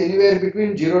brightness is anywhere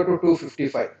between 0 to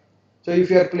 255. So if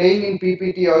you are playing in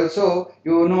PPT also,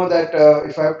 you know that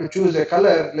if I have to choose a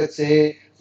color, let's say